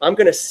 I'm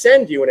going to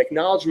send you an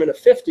acknowledgement of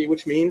 50,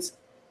 which means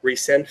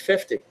resend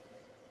 50.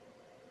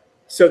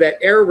 So that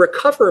error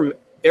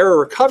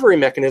recovery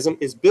mechanism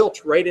is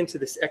built right into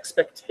this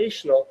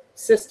expectational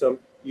system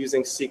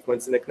using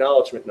sequence and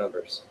acknowledgement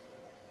numbers.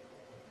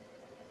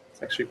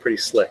 It's actually pretty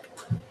slick.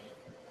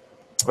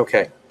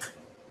 Okay,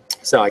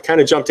 so I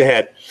kind of jumped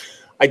ahead.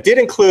 I did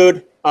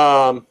include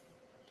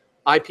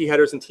IP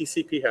headers and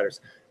TCP headers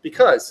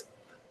because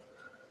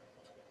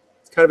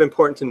it's kind of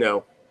important to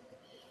know.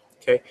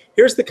 Okay,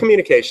 here's the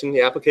communication,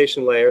 the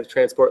application layer, the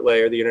transport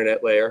layer, the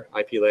internet layer,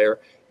 IP layer,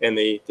 and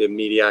the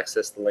media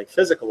access, the link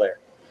physical layer.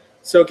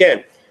 So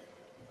again,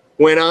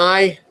 when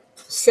I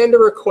send a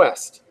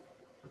request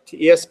to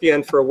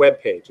ESPN for a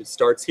web page, it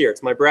starts here.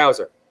 It's my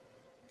browser.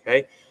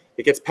 Okay,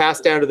 it gets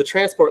passed down to the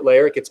transport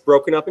layer. It gets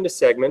broken up into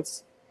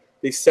segments.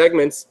 These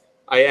segments,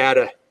 I add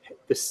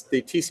the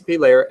TCP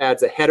layer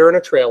adds a header and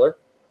a trailer,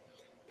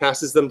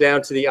 passes them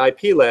down to the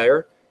IP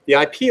layer. The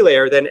IP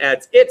layer then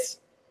adds its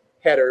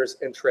headers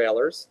and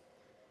trailers.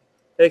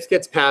 It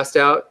gets passed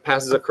out,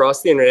 passes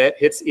across the internet,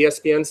 hits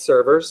ESPN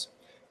servers,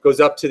 goes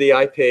up to the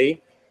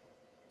IP,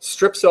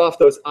 strips off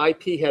those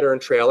IP header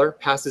and trailer,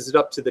 passes it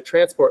up to the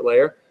transport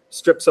layer,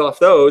 strips off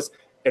those,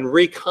 and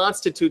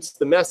reconstitutes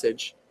the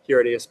message here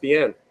at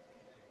ESPN.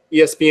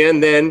 ESPN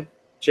then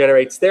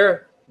generates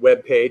their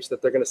web page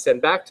that they're going to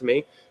send back to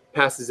me,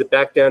 passes it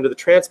back down to the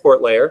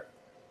transport layer,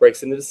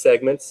 breaks into the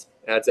segments,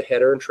 adds a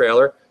header and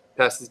trailer,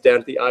 passes down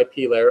to the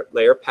IP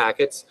layer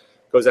packets,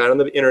 goes out on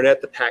the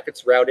internet, the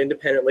packets route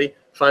independently,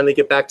 finally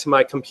get back to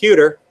my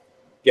computer,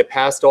 get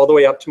passed all the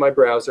way up to my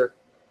browser,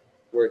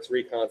 where it's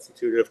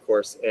reconstituted, of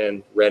course,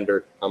 and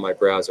rendered on my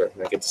browser.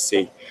 And I get to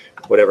see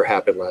whatever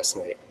happened last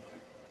night.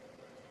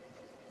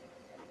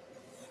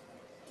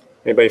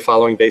 Anybody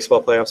following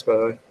baseball playoffs, by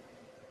the way?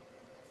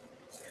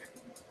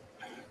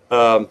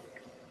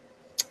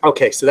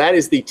 Okay, so that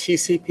is the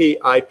TCP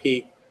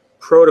IP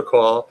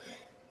protocol.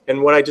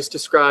 And what I just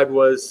described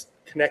was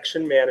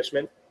connection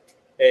management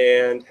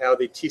and how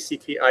the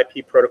TCP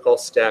IP protocol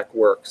stack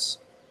works.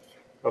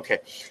 Okay,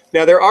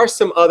 now there are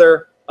some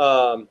other,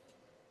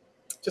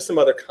 just some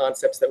other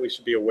concepts that we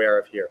should be aware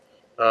of here,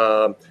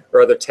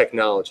 or other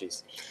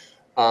technologies.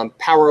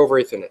 Power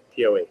over Ethernet,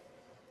 PoE.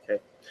 Okay,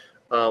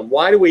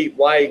 why do we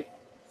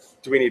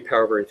need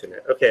power over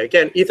Ethernet? Okay,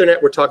 again,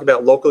 Ethernet, we're talking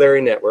about local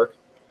area network.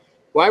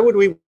 Why would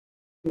we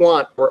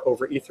want power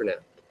over Ethernet?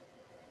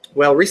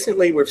 Well,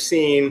 recently we've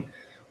seen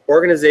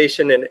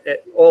organization and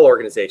all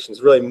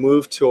organizations really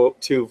move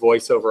to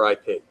voice over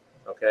IP.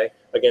 Okay,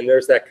 again,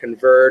 there's that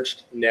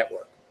converged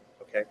network.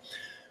 Okay,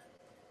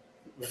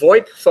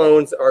 VoIP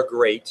phones are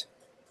great.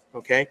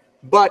 Okay,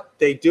 but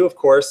they do, of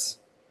course,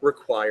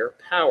 require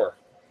power.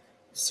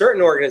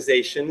 Certain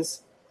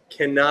organizations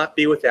cannot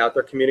be without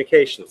their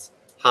communications.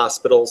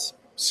 Hospitals,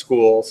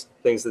 schools,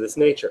 things of this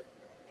nature.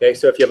 Okay,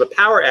 so if you have a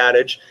power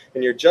outage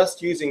and you're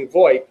just using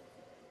VoIP,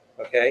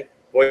 okay,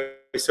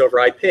 voice over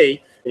IP,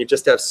 and you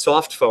just have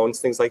soft phones,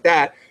 things like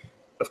that,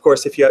 of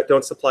course, if you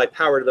don't supply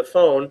power to the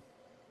phone,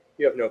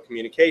 you have no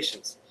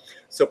communications.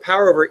 So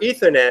power over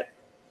Ethernet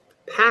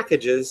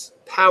packages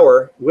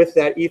power with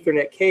that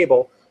Ethernet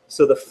cable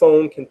so the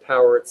phone can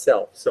power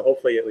itself. So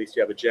hopefully at least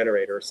you have a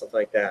generator or something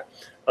like that.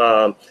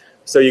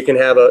 So you can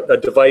have a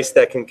device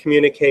that can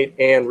communicate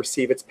and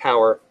receive its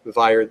power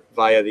via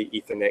the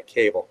Ethernet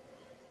cable.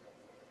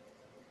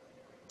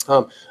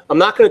 I'm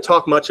not going to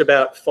talk much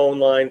about phone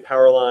line,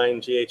 power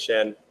line,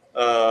 GHN.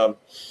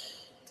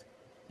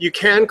 You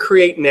can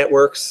create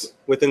networks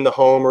within the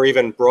home or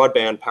even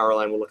broadband power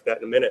line, we'll look at that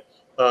in a minute,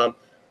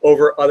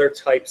 over other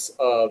types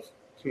of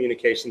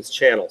communications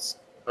channels.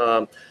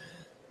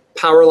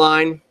 Power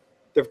line,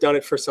 they've done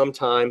it for some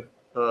time,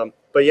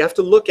 but you have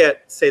to look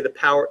at, say, the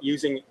power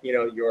using,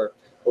 your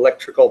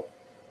electrical,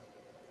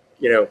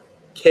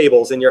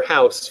 cables in your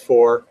house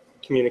for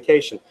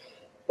communication.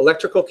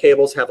 Electrical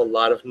cables have a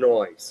lot of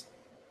noise,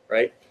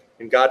 right?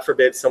 And God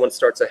forbid someone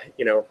starts a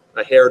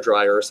hair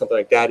dryer or something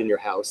like that in your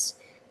house.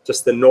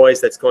 Just the noise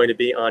that's going to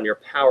be on your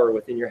power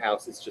within your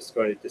house is just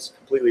going to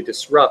completely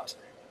disrupt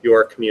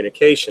your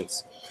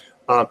communications.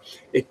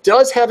 It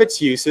does have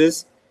its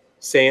uses,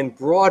 say in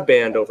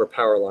broadband over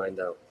power line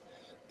though.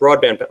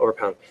 Broadband over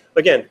power line.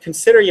 Again,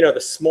 consider, the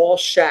small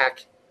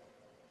shack,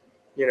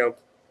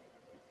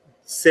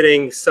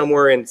 sitting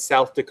somewhere in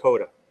South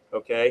Dakota,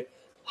 okay?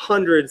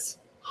 Hundreds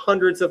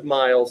of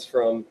miles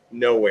from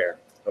nowhere,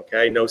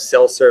 okay? No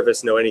cell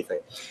service, no anything.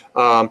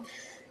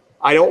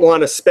 I don't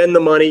want to spend the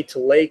money to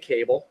lay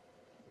cable,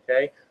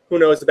 okay? Who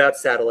knows about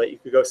satellite? You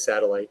could go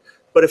satellite.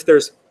 But if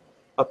there's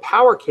a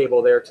power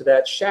cable there to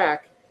that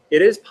shack,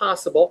 it is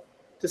possible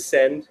to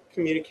send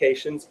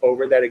communications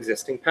over that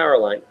existing power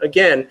line.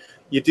 Again,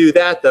 you do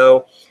that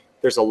though,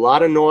 there's a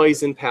lot of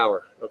noise in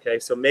power, okay?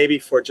 So maybe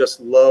for just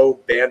low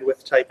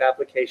bandwidth type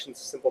applications,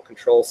 simple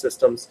control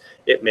systems,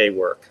 it may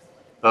work.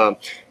 And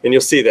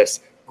you'll see this,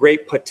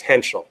 great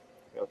potential,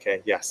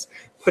 okay, yes.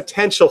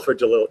 Potential for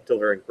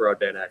delivering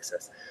broadband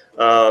access.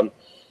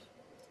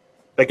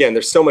 Again,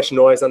 there's so much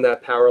noise on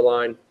that power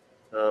line.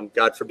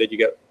 God forbid you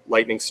get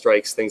lightning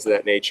strikes, things of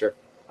that nature.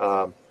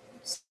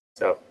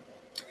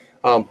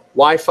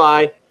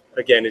 Wi-Fi,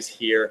 again, is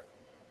here.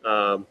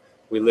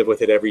 We live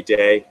with it every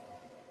day.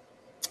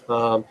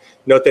 Note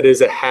that it is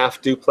a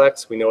half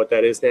duplex. We know what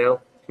that is now,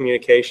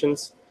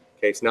 communications.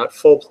 Okay, it's not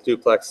full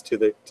duplex to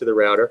the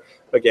router.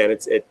 Again,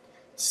 it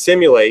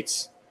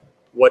simulates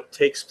what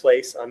takes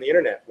place on the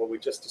internet, what we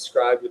just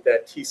described with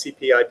that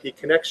TCP/IP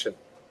connection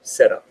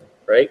setup,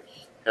 right?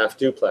 Half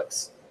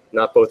duplex,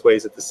 not both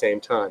ways at the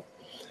same time.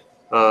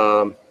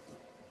 A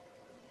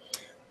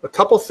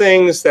couple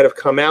things that have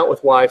come out with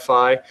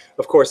Wi-Fi.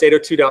 Of course,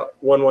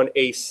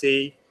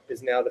 802.11ac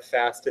is now the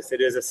fastest.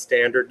 It is a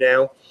standard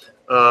now.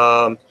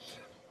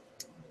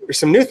 There's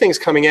some new things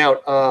coming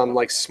out,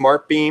 like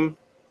Smart Beam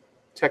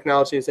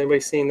technology. Has anybody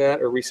seen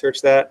that or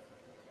researched that?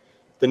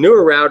 The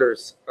newer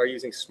routers are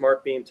using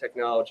Smart Beam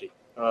technology,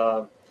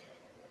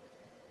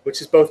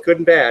 which is both good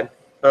and bad.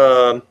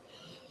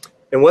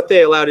 And what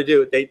they allow to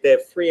do, they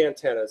have 3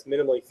 antennas,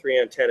 minimally 3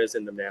 antennas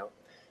in them now.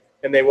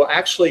 And they will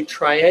actually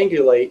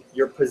triangulate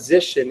your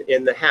position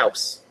in the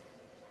house.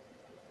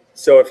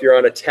 So if you're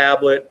on a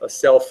tablet, a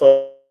cell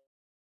phone,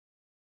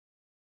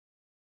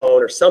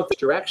 or some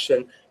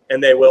direction,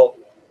 and they will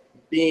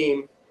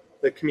beam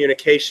the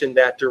communication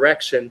that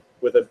direction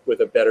with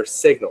a better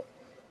signal,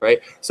 right?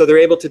 So they're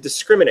able to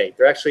discriminate.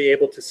 They're actually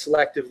able to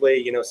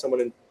selectively,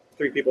 someone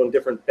 3 people in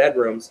different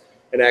bedrooms,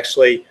 and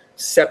actually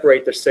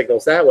separate their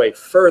signals that way,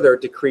 further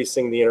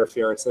decreasing the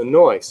interference and the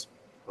noise,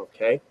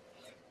 okay?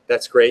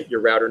 That's great.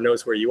 Your router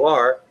knows where you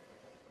are.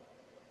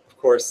 Of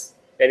course,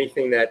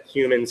 anything that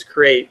humans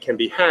create can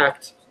be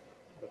hacked.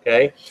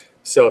 Okay,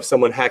 so if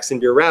someone hacks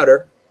into your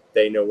router,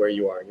 they know where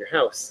you are in your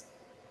house.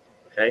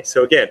 Okay,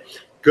 so again,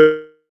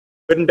 good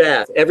and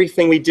bad.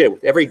 Everything we do,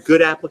 every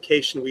good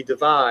application we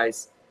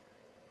devise,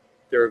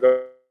 there are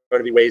going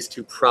to be ways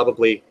to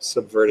probably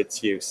subvert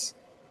its use.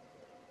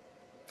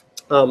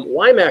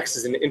 WiMAX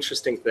is an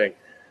interesting thing.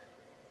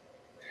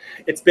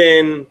 It's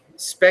been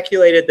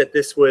speculated that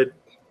this would,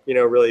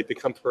 really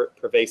become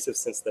pervasive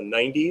since the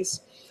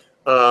 90s.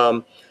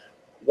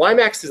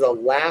 WiMAX is a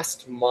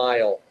last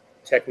mile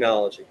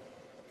technology.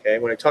 Okay,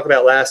 when I talk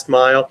about last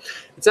mile,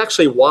 it's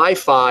actually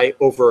Wi-Fi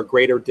over a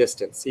greater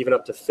distance, even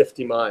up to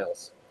 50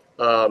 miles,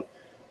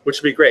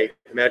 which would be great.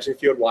 Imagine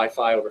if you had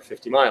Wi-Fi over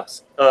 50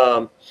 miles.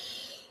 But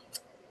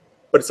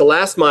it's a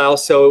last mile,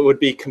 so it would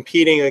be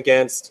competing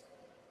against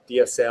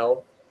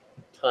DSL,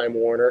 Time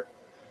Warner.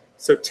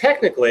 So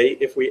technically,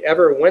 if we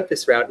ever went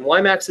this route, and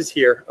WiMAX is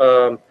here,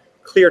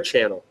 Clear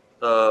Channel.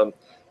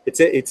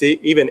 It's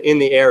even in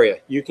the area.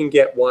 You can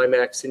get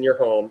WiMAX in your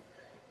home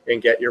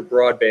and get your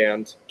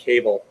broadband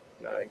cable.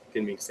 I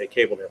didn't mean to say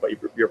cable there, but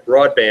your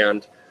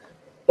broadband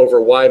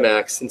over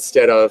WiMAX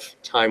instead of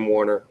Time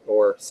Warner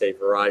or, say,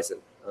 Verizon.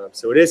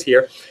 So it is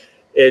here.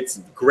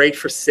 It's great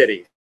for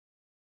cities.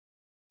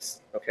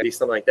 Okay,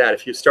 something like that.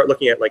 If you start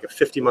looking at like a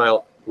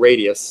 50-mile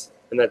radius,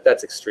 and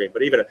that's extreme,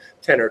 but even a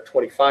 10 or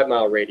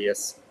 25-mile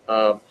radius,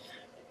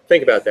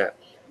 think about that.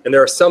 And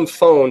there are some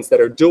phones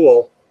that are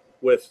dual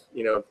with,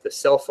 the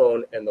cell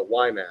phone and the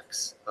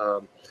WiMAX.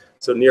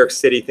 So New York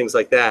City, things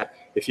like that,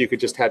 if you could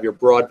just have your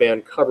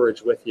broadband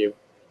coverage with you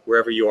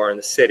wherever you are in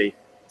the city,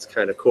 it's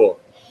kind of cool.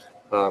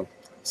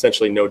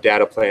 Essentially no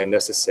data plan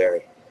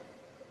necessary.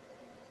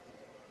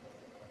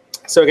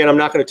 So again, I'm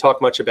not going to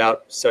talk much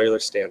about cellular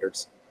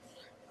standards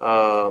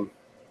or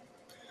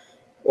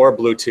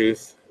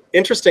Bluetooth.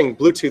 Interesting,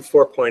 Bluetooth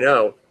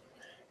 4.0,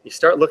 you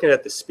start looking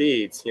at the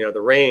speeds,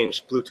 the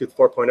range, Bluetooth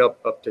 4.0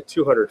 up to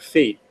 200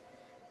 feet.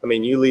 I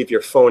mean, you leave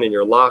your phone in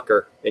your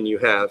locker and you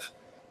have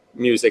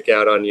music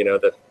out on,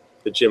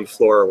 the gym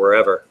floor or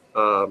wherever.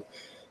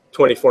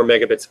 24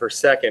 megabits per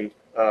second,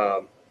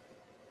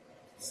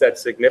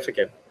 that's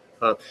significant.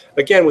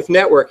 Again, with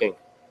networking,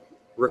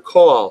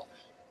 recall,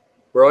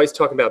 we're always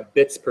talking about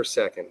bits per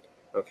second,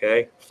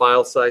 okay?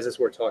 File sizes,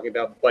 we're talking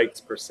about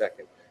bytes per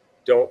second.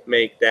 Don't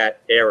make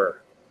that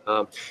error.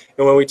 And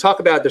when we talk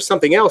about, there's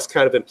something else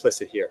kind of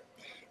implicit here.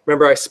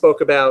 Remember I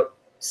spoke about,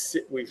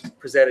 we've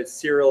presented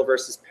serial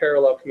versus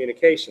parallel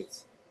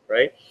communications,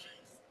 right?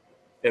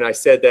 And I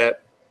said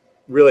that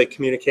really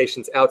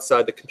communications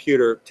outside the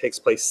computer takes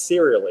place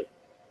serially,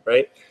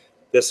 right?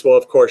 This will,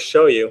 of course,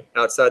 show you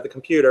outside the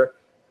computer,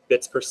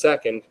 bits per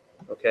second,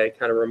 okay?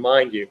 Kind of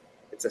remind you,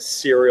 it's a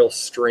serial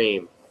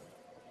stream.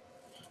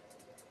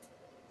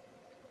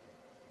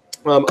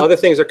 Other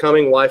things are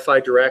coming, Wi-Fi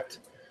Direct.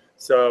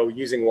 So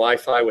using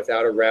Wi-Fi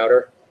without a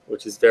router,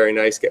 which is very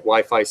nice, get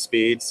Wi-Fi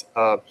speeds.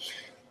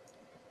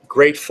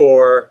 Great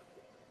for,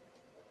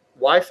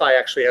 Wi-Fi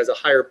actually has a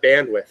higher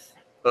bandwidth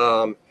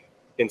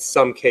in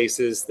some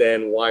cases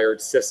than wired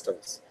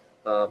systems.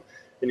 And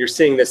you're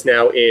seeing this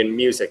now in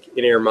music,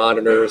 in-ear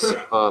monitors,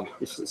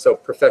 so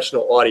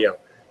professional audio.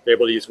 They're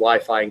able to use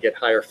Wi-Fi and get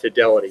higher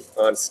fidelity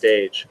on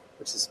stage,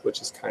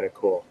 which is kind of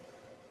cool.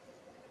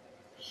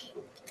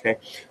 Okay,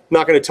 I'm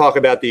not going to talk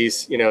about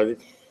these,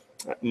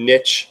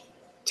 niche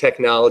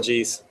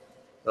technologies.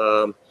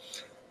 I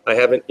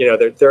haven't,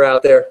 they're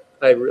out there.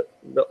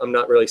 I'm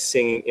not really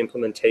seeing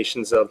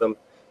implementations of them.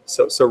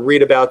 So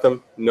read about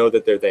them, know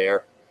that they're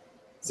there.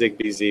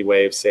 Zigbee,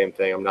 Z-Wave, same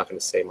thing. I'm not going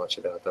to say much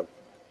about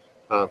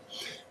them.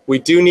 We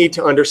do need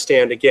to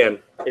understand, again,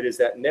 it is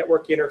that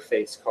network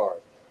interface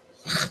card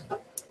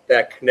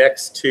that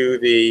connects to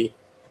the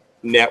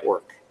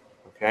network,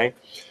 okay?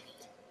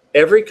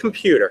 Every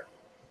computer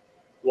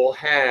will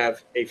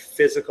have a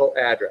physical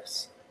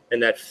address,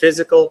 and that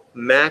physical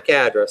MAC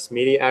address,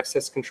 Media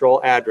Access Control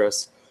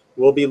address,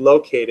 will be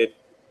located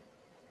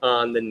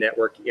on the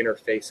network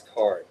interface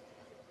card.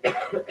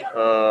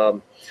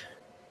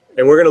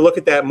 And we're going to look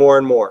at that more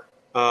and more.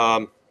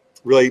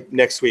 Really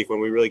next week when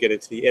we really get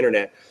into the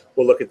internet,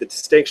 we'll look at the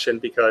distinction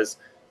because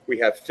we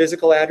have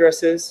physical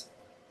addresses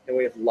and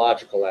we have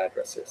logical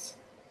addresses,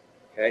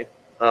 okay?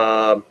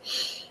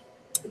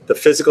 The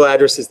physical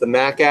address is the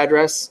MAC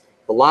address.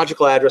 The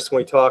logical address, when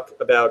we talk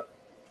about,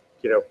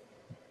 the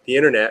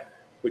internet,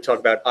 we talk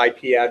about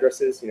IP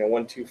addresses,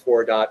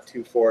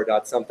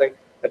 124.24. something.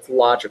 That's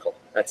logical.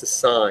 That's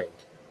assigned,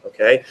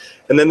 okay?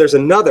 And then there's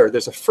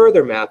a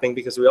further mapping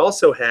because we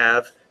also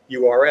have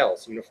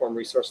URLs, Uniform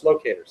Resource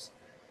Locators,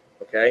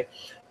 okay?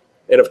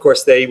 And of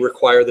course, they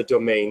require the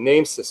domain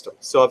name system.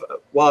 So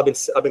while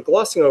I've been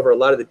glossing over a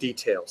lot of the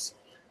details,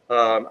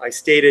 I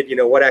stated,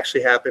 what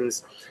actually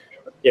happens.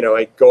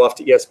 I go off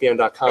to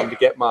ESPN.com to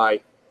get my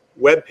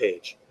web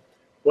page.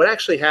 What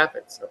actually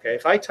happens? Okay,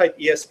 if I type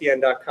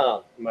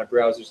ESPN.com in my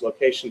browser's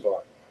location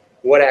bar,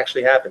 what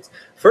actually happens?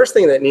 First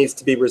thing that needs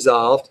to be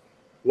resolved: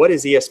 what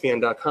is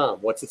ESPN.com?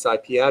 What's its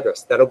IP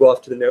address? That'll go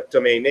off to the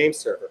domain name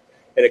server.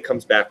 and it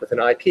comes back with an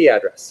IP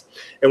address.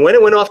 And when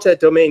it went off to that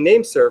domain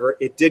name server,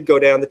 it did go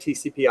down the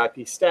TCP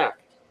IP stack.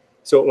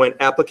 So it went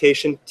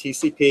application,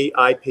 TCP,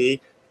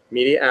 IP,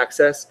 media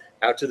access,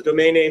 out to the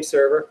domain name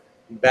server,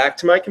 back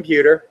to my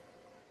computer,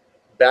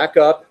 back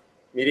up,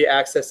 media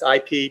access,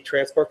 IP,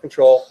 transport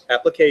control,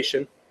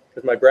 application,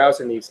 because my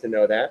browser needs to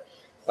know that.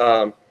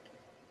 So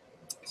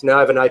now I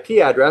have an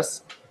IP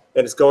address,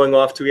 and it's going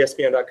off to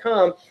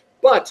ESPN.com,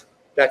 but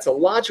that's a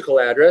logical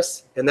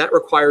address, and that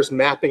requires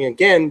mapping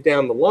again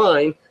down the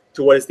line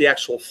to what is the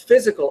actual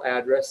physical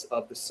address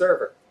of the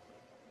server.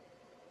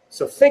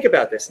 So think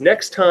about this.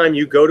 Next time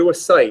you go to a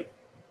site,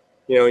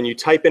 and you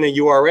type in a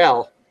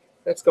URL,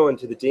 that's going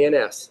to the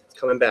DNS. It's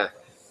coming back.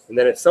 And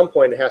then at some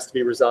point, it has to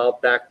be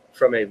resolved back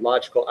from a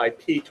logical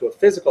IP to a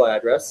physical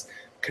address.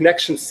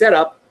 Connection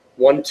setup,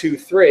 1, 2,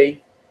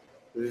 3,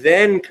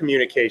 then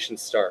communication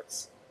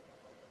starts.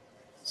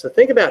 So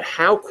think about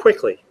how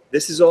quickly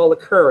this is all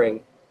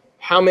occurring,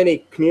 how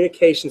many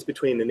communications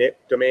between the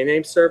domain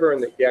name server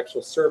and the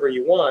actual server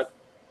you want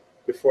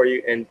before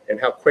you, and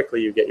how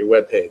quickly you get your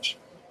web page.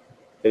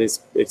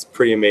 It's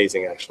pretty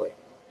amazing, actually.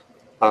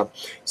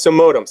 So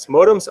modems.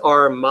 Modems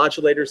are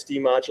modulators,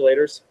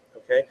 demodulators,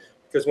 okay?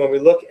 Because when we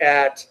look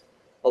at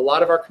a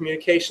lot of our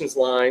communications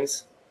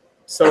lines,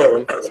 some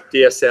of them,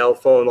 DSL,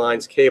 phone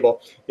lines,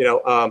 cable,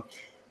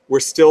 we're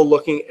still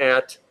looking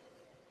at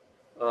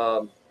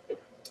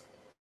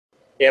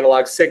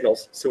analog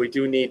signals. So we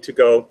do need to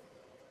go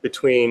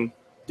between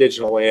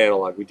digital and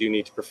analog. We do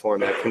need to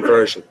perform that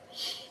conversion.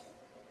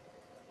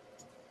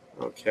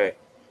 Okay.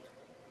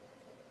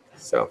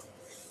 So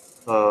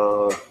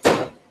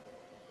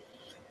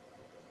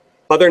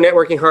other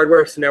networking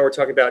hardware. So now we're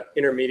talking about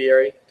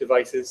intermediary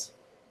devices.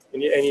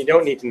 And you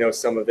don't need to know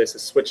some of this. A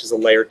switch is a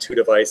layer 2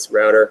 device,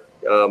 router,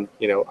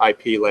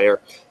 IP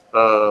layer.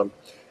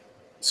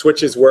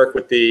 Switches work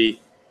with the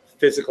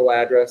physical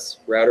address.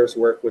 Routers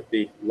work with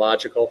the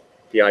logical,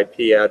 the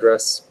IP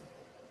address.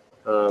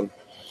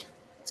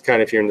 It's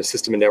kind of, if you're in the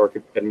system and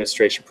network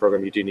administration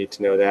program, you do need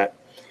to know that.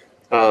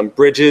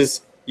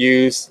 Bridges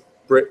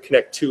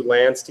connect 2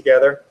 LANs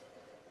together.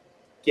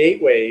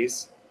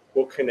 Gateways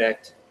will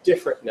connect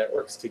different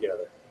networks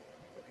together.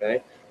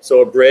 Okay,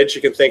 so a bridge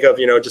you can think of,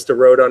 just a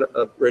road on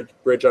a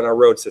bridge on our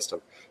road system.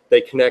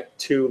 They connect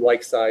 2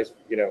 like-sized,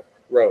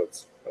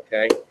 roads.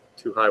 Okay,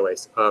 2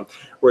 highways.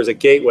 Whereas a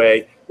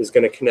gateway is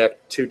going to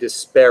connect 2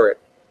 disparate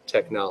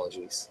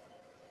technologies.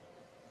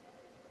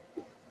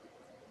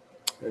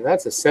 And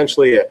that's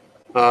essentially it.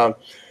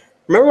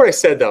 Remember what I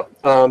said, though.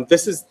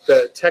 This is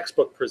the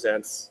textbook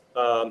presents.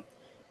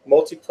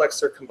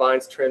 Multiplexer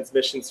combines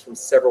transmissions from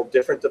several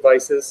different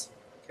devices.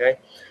 Okay.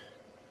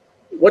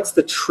 What's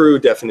the true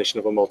definition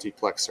of a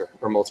multiplexer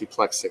or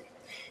multiplexing?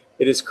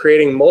 It is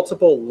creating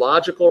multiple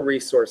logical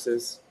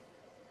resources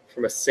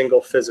from a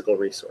single physical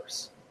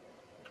resource.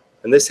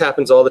 And this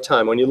happens all the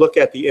time. When you look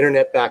at the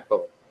internet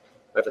backbone,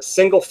 I have a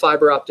single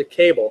fiber optic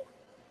cable,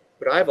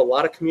 but I have a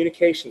lot of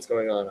communications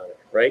going on it,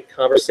 right?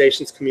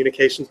 Conversations,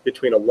 communications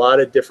between a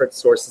lot of different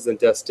sources and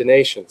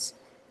destinations,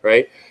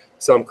 right?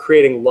 So I'm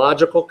creating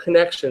logical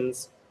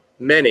connections,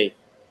 many,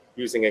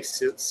 using a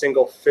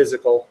single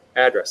physical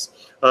address.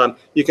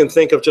 You can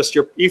think of just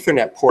your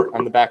Ethernet port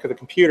on the back of the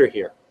computer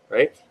here,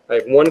 right? I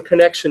have one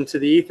connection to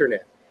the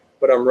Ethernet,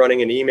 but I'm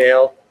running an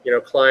email,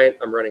 client,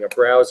 I'm running a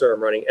browser,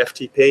 I'm running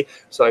FTP,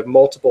 so I have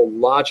multiple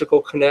logical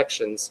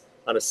connections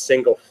on a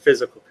single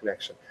physical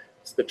connection.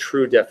 It's the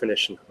true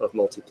definition of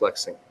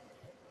multiplexing.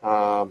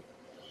 So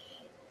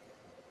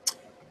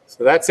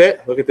that's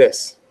it. Look at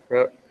this.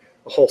 We're a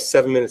whole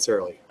 7 minutes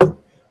early.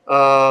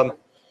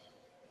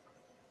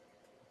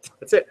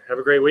 That's it. Have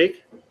a great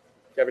week.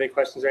 If you have any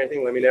questions or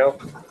anything, let me know.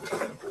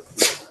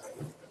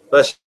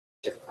 Bless you.